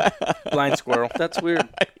 Yeah. Blind squirrel. That's weird.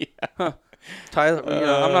 Yeah. Huh. Tyler, you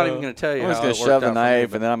know, I'm not even going to tell you. I'm just going to shove the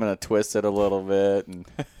knife, and then I'm going to twist it a little bit. And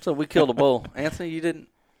so we killed a bull. Anthony, you didn't?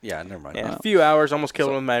 Yeah, never mind. Yeah, a few hours, almost killed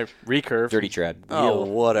him with my recurve. Dirty trad. Oh,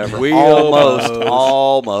 whatever. Wheelbows.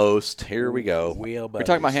 Almost. Here we go. We're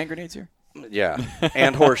talking about hand grenades here? Yeah,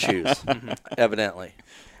 and horseshoes, evidently.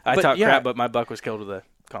 I talk crap, but my buck was killed with a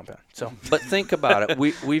compound. So, but think about it.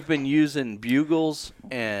 We've been using bugles,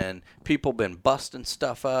 and people been busting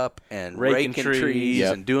stuff up and raking trees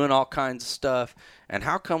yep. and doing all kinds of stuff. And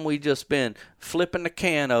how come we just been flipping the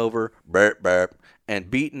can over, burp, burp, and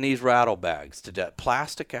beating these rattle bags to that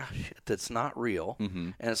plastic shit that's not real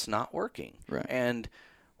and it's not working? Right. And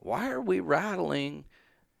why are we rattling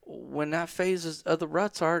when that phase of the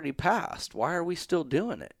rut's already passed? Why are we still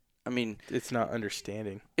doing it? I mean, it's not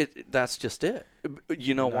understanding. That's just it.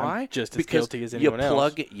 You know why? I'm just as because guilty as anyone you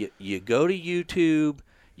plug else. it. You go to YouTube.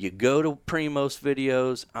 You go to Primos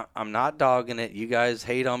videos. I'm not dogging it. You guys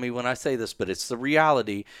hate on me when I say this, but it's the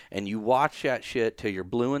reality. And you watch that shit till you're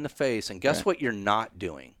blue in the face. And guess what you're not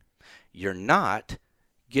doing? You're not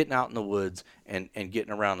getting out in the woods and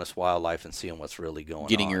getting around this wildlife and seeing what's really going on.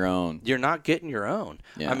 Getting your own. You're not getting your own.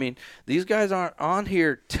 Yeah. I mean, these guys aren't on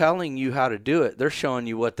here telling you how to do it. They're showing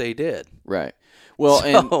you what they did. Right. Well,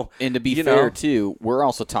 So, and to be fair, too, we're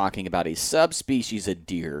also talking about a subspecies of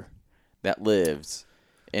deer that lives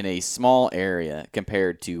in a small area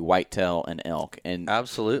compared to whitetail and elk. And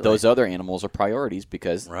absolutely, those other animals are priorities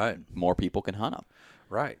because right. more people can hunt them.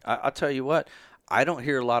 Right. I'll tell you what. I don't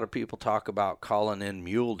hear a lot of people talk about calling in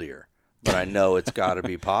mule deer, but I know it's got to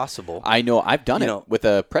be possible. I know. I've done it with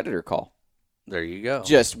a predator call. There you go.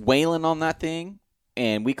 Just wailing on that thing,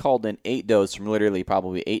 and we called in 8 does from literally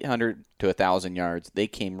probably 800 to 1,000 yards. They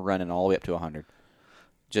came running all the way up to 100.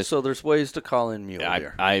 So there's ways to call in mule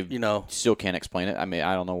deer. I still can't explain it. I mean,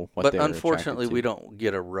 I don't know what. But unfortunately, we don't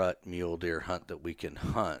get a rut mule deer hunt that we can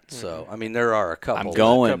hunt. So I mean, there are a couple. I'm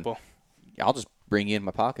going. I'll just bring you in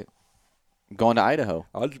my pocket. I'm going to Idaho.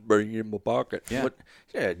 I'll just bring you in my pocket. Yeah.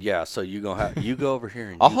 Yeah. So you go over here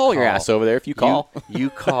and I'll haul your ass over there if you call. You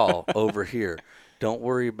call over here. Don't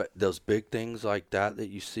worry about those big things like that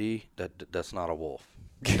you see. That's not a wolf.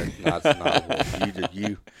 That's not a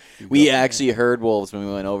wolf. We actually heard wolves when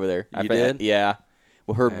we went over there. You did? Yeah.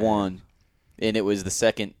 We heard one, and it was the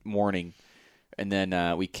second morning. And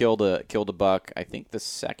then we killed a buck, I think the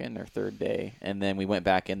second or third day. And then we went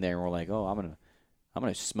back in there and we're like, oh, I'm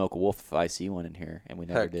gonna smoke a wolf if I see one in here. And we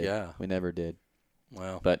never did. Yeah. We never did.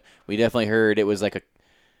 Wow. But we definitely heard it was like a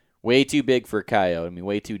way too big for a coyote. I mean,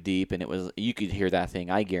 way too deep, and you could hear that thing.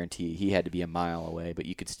 I guarantee you, he had to be a mile away, but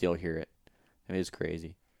you could still hear it. It was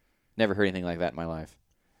crazy. Never heard anything like that in my life.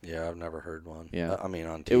 Yeah, I've never heard one. Yeah, I mean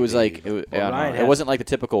on TV. It was like it wasn't like the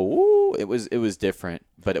typical woo. It was different,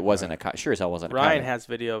 but it wasn't sure as hell wasn't. Ryan has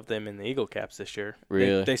video of them in the eagle caps this year.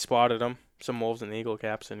 Really? They spotted them, some wolves in the eagle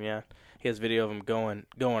caps, and he has video of them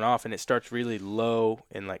going off, and it starts really low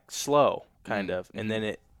and like slow, kind of, and then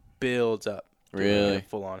it builds up. Really?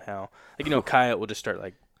 Full on howl. Like coyote will just start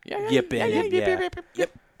like yipping.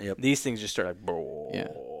 Yep. These things just start like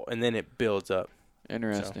and then it builds up.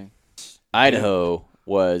 Interesting. So. Idaho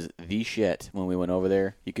was the shit when we went over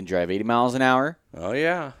there. You can drive 80 miles an hour. Oh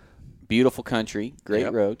yeah. Beautiful country,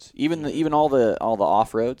 great roads. Even all the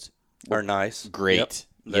off roads are nice. Great. Yep.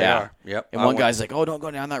 They are. Yep. And one guy's like, "Oh, don't go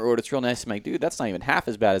down that road. It's real nice." I'm like, "Dude, that's not even half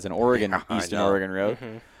as bad as an Oregon Eastern Oregon road."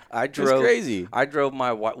 Mm-hmm. It's crazy. I drove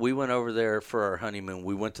my wife. We went over there for our honeymoon.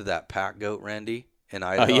 We went to that Pat Goat Randy, and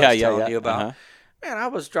I was telling you about. Uh-huh. Man, I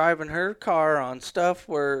was driving her car on stuff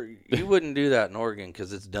where you wouldn't do that in Oregon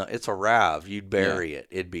because it's done. It's a RAV. You'd bury it.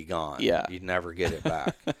 It'd be gone. Yeah. You'd never get it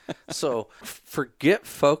back. So forget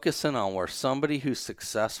focusing on where somebody who's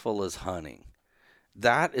successful is hunting.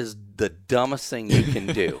 That is the dumbest thing you can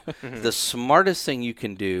do. The smartest thing you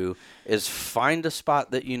can do is find a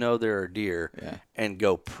spot that you know there are deer and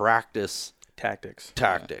go practice Tactics.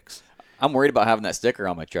 I'm worried about having that sticker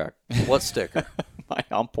on my truck. What sticker? My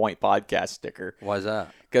On Point podcast sticker. Why is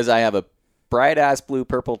that? Because I have a bright ass blue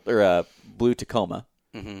Tacoma,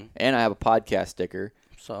 Mm-hmm. and I have a podcast sticker,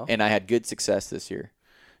 So and I had good success this year.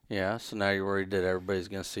 yeah. So now you're worried that everybody's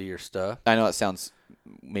gonna see your stuff. I know it sounds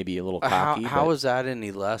maybe a little cocky. How but is that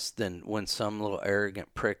any less than when some little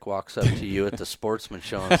arrogant prick walks up to you at the sportsman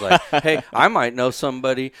show and is like, "Hey, I might know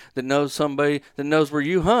somebody that knows where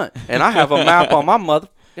you hunt, and I have a map on my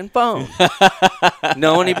motherfucking phone."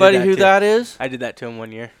 Know anybody that who too. that is? I did that to him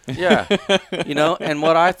one year. Yeah, and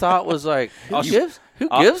what I thought was like, who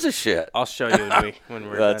gives a shit? I'll show you when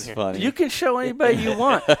we're That's done here. funny. You can show anybody you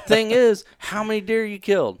want. Thing is, how many deer you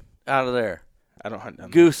killed out of there? I don't hunt them.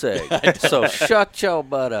 Goose egg. So shut your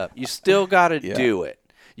butt up. You still got to do it.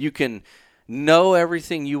 You can know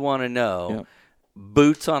everything you want to know. Yep.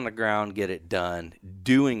 Boots on the ground get it done.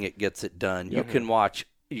 Doing it gets it done. You can watch.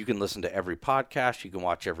 You can listen to every podcast. You can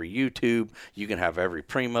watch every YouTube. You can have every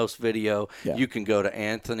Primos video. Yeah. You can go to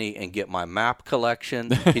Anthony and get my map collection.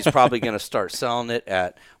 He's probably going to start selling it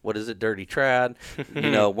at, what is it, Dirty Trad?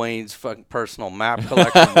 Wayne's fucking personal map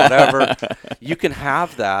collection, whatever. You can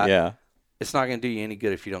have that. Yeah. It's not going to do you any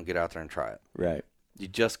good if you don't get out there and try it. Right. You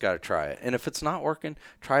just got to try it. And if it's not working,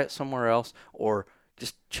 try it somewhere else or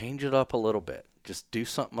just change it up a little bit. Just do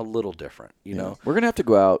something a little different, you know? We're going to have to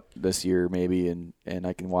go out this year maybe, and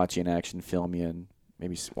I can watch you in action, film you, and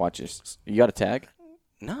maybe watch this. You got a tag?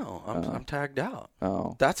 No, I'm tagged out.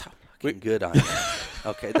 Oh. That's how fucking good I am.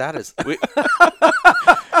 Okay, that is...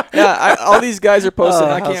 Yeah, all these guys are posting.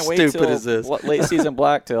 I how can't wait stupid till is this? late season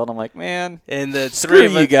blacktail. And I'm like, man, And the screw three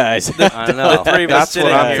of you us, guys. I know. three of us That's what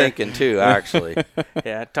sitting I'm here. thinking, too, actually.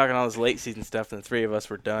 yeah, talking all this late season stuff, and the three of us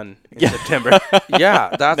were done in September.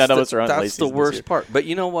 Yeah, that's None of us are on late that's the season this worst year. part. But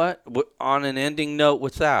you know what? On an ending note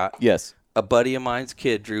with that, Yes. a buddy of mine's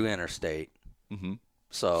kid drew interstate. Mm-hmm.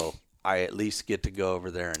 So I at least get to go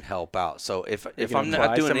over there and help out. So if can I'm not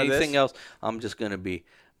apply doing some of anything this? else, I'm just going to be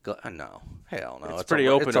no, hell no. It's pretty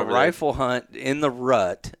open It's a over there. rifle hunt in the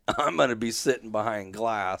rut. I'm going to be sitting behind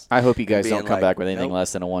glass. I hope you guys being don't come like, back with anything nope.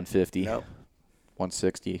 less than a 150, Nope.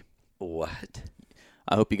 160. What?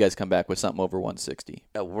 I hope you guys come back with something over 160.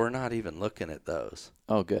 We're not even looking at those.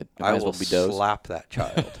 Oh, good. It I might as will well be those. slap that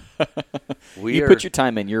child. You put your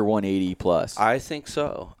time in. You're 180 plus. I think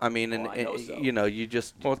so. I mean, and I know so. you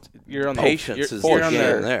just Well, you're on patience the, is you're the on key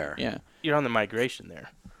the, in there. Yeah. You're on the migration there.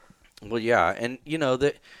 Well, yeah, and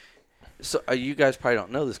that. So you guys probably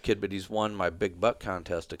don't know this kid, but he's won my big buck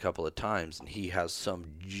contest a couple of times, and he has some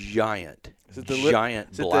giant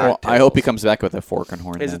black. Well, I hope he comes back with a fork and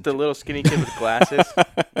horn. Is then. it the little skinny kid with glasses?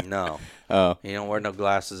 No, Oh. he don't wear no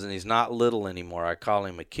glasses, and he's not little anymore. I call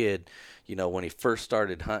him a kid. When he first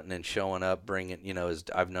started hunting and showing up, bringing,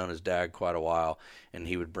 I've known his dad quite a while, and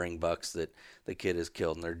he would bring bucks that the kid has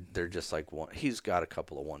killed, and they're just like he's got a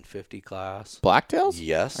couple of 150 class. Blacktails?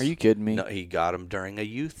 Yes. Are you kidding me? No, he got them during a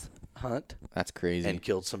youth hunt That's crazy. and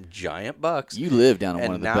killed some giant bucks. You live down in And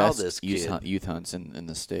one of the now best this youth hunts in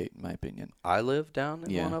the state, in my opinion. I live down in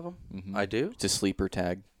Yeah. one of them. Mhm. I do. It's a sleeper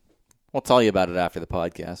tag. We'll tell you about it after the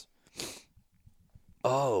podcast.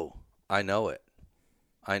 Oh, I know it.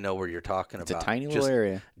 I know where you're talking It's about. a tiny little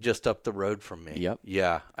area. Just up the road from me. Yep.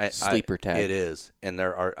 Yeah. Sleeper tag. It is. And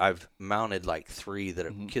I've mounted like 3 that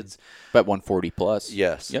are kids. About 140 plus.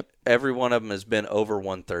 Yes. Yep. Every one of them has been over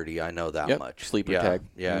 130. I know that Yep. much. Sleeper yeah. tag.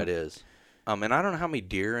 Yeah, Yep. it is. And I don't know how many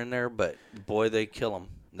deer in there, but boy, they kill them.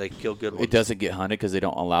 They kill good ones. It doesn't get hunted because they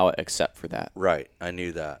don't allow it except for that. Right. I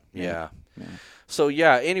knew that. Yeah. Yeah. So,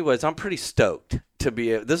 yeah, anyways, I'm pretty stoked to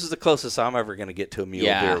be – this is the closest I'm ever going to get to a mule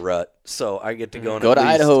Yeah. deer rut. So I get to go and Go at to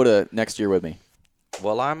least- Idaho next year with me.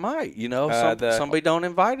 Well, I might. The- Somebody don't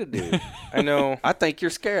invite a dude. I know. I think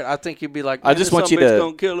you're scared. I think you'd be like, I just want you somebody's to-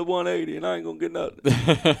 going to kill a 180 and I ain't going to get nothing.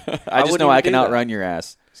 I just wouldn't know I even can do that. outrun your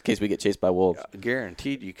ass in case we get chased by wolves.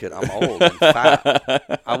 Guaranteed you could. I'm old and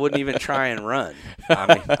fat. I wouldn't even try and run.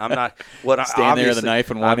 I mean, I'm not. Stand there with a knife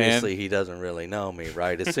in one hand. Obviously, he doesn't really know me,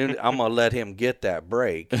 right? As soon I'm gonna let him get that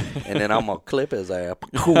break, and then I'm gonna clip his ass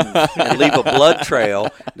and leave a blood trail.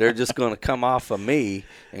 They're just gonna come off of me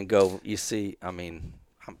and go. You see, I mean,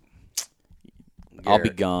 I'll be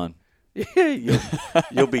Garrett, gone.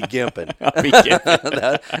 You'll be gimping. I'll be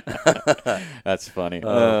gimping. That's funny.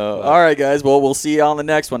 All right, guys. Well, we'll see you on the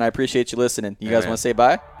next one. I appreciate you listening. You guys want to say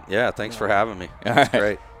bye? Yeah, thanks for having me. All right.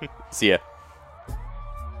 Great. See ya.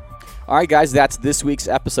 All right, guys, that's this week's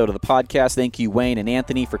episode of the podcast. Thank you, Wayne and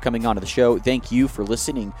Anthony, for coming on to the show. Thank you for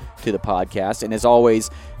listening to the podcast. And as always,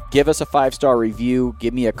 give us a 5-star review.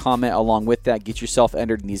 Give me a comment along with that. Get yourself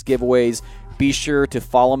entered in these giveaways. Be sure to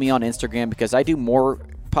follow me on Instagram because I do more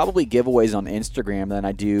probably giveaways on Instagram than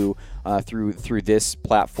I do through this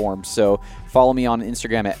platform. So follow me on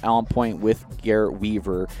Instagram at Allen Point with Garrett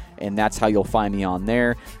Weaver, and that's how you'll find me on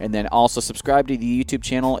there. And then also subscribe to the YouTube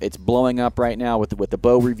channel. It's blowing up right now with the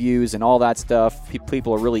bow reviews and all that stuff.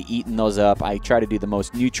 People are really eating those up. I try to do the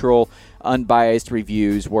most neutral, unbiased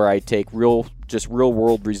reviews where I take real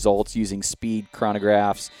world results using speed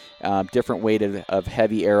chronographs, different weight of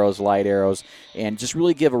heavy arrows, light arrows, and just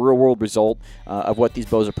really give a real world result of what these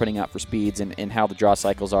bows are putting out for speeds and how the draw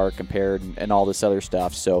cycles are compared and all this other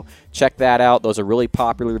stuff. So check that out. Those are really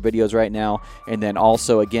popular videos right now. And then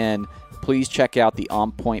also, again, please check out the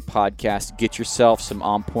On Point podcast. Get yourself some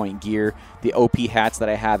On Point gear. The OP hats that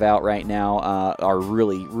I have out right now are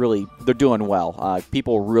really, really, they're doing well.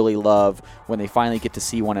 People really love when they finally get to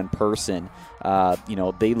see one in person.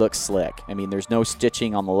 They look slick. I mean, there's no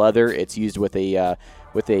stitching on the leather. It's used with a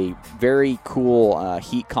very cool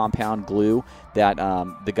heat compound glue that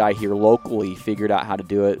the guy here locally figured out how to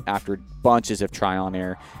do it after bunches of trial and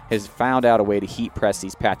error, has found out a way to heat press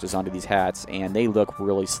these patches onto these hats, and they look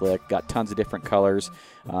really slick. Got tons of different colors,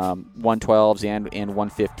 112s and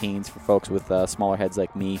 115s for folks with smaller heads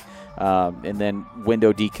like me, and then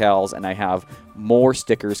window decals, and I have more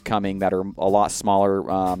stickers coming that are a lot smaller,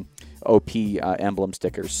 OP emblem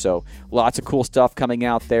stickers. So lots of cool stuff coming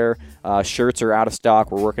out there. Shirts are out of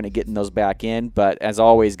stock. We're working at getting those back in. But as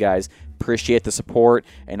always, guys, appreciate the support,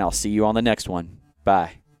 and I'll see you on the next one.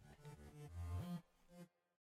 Bye.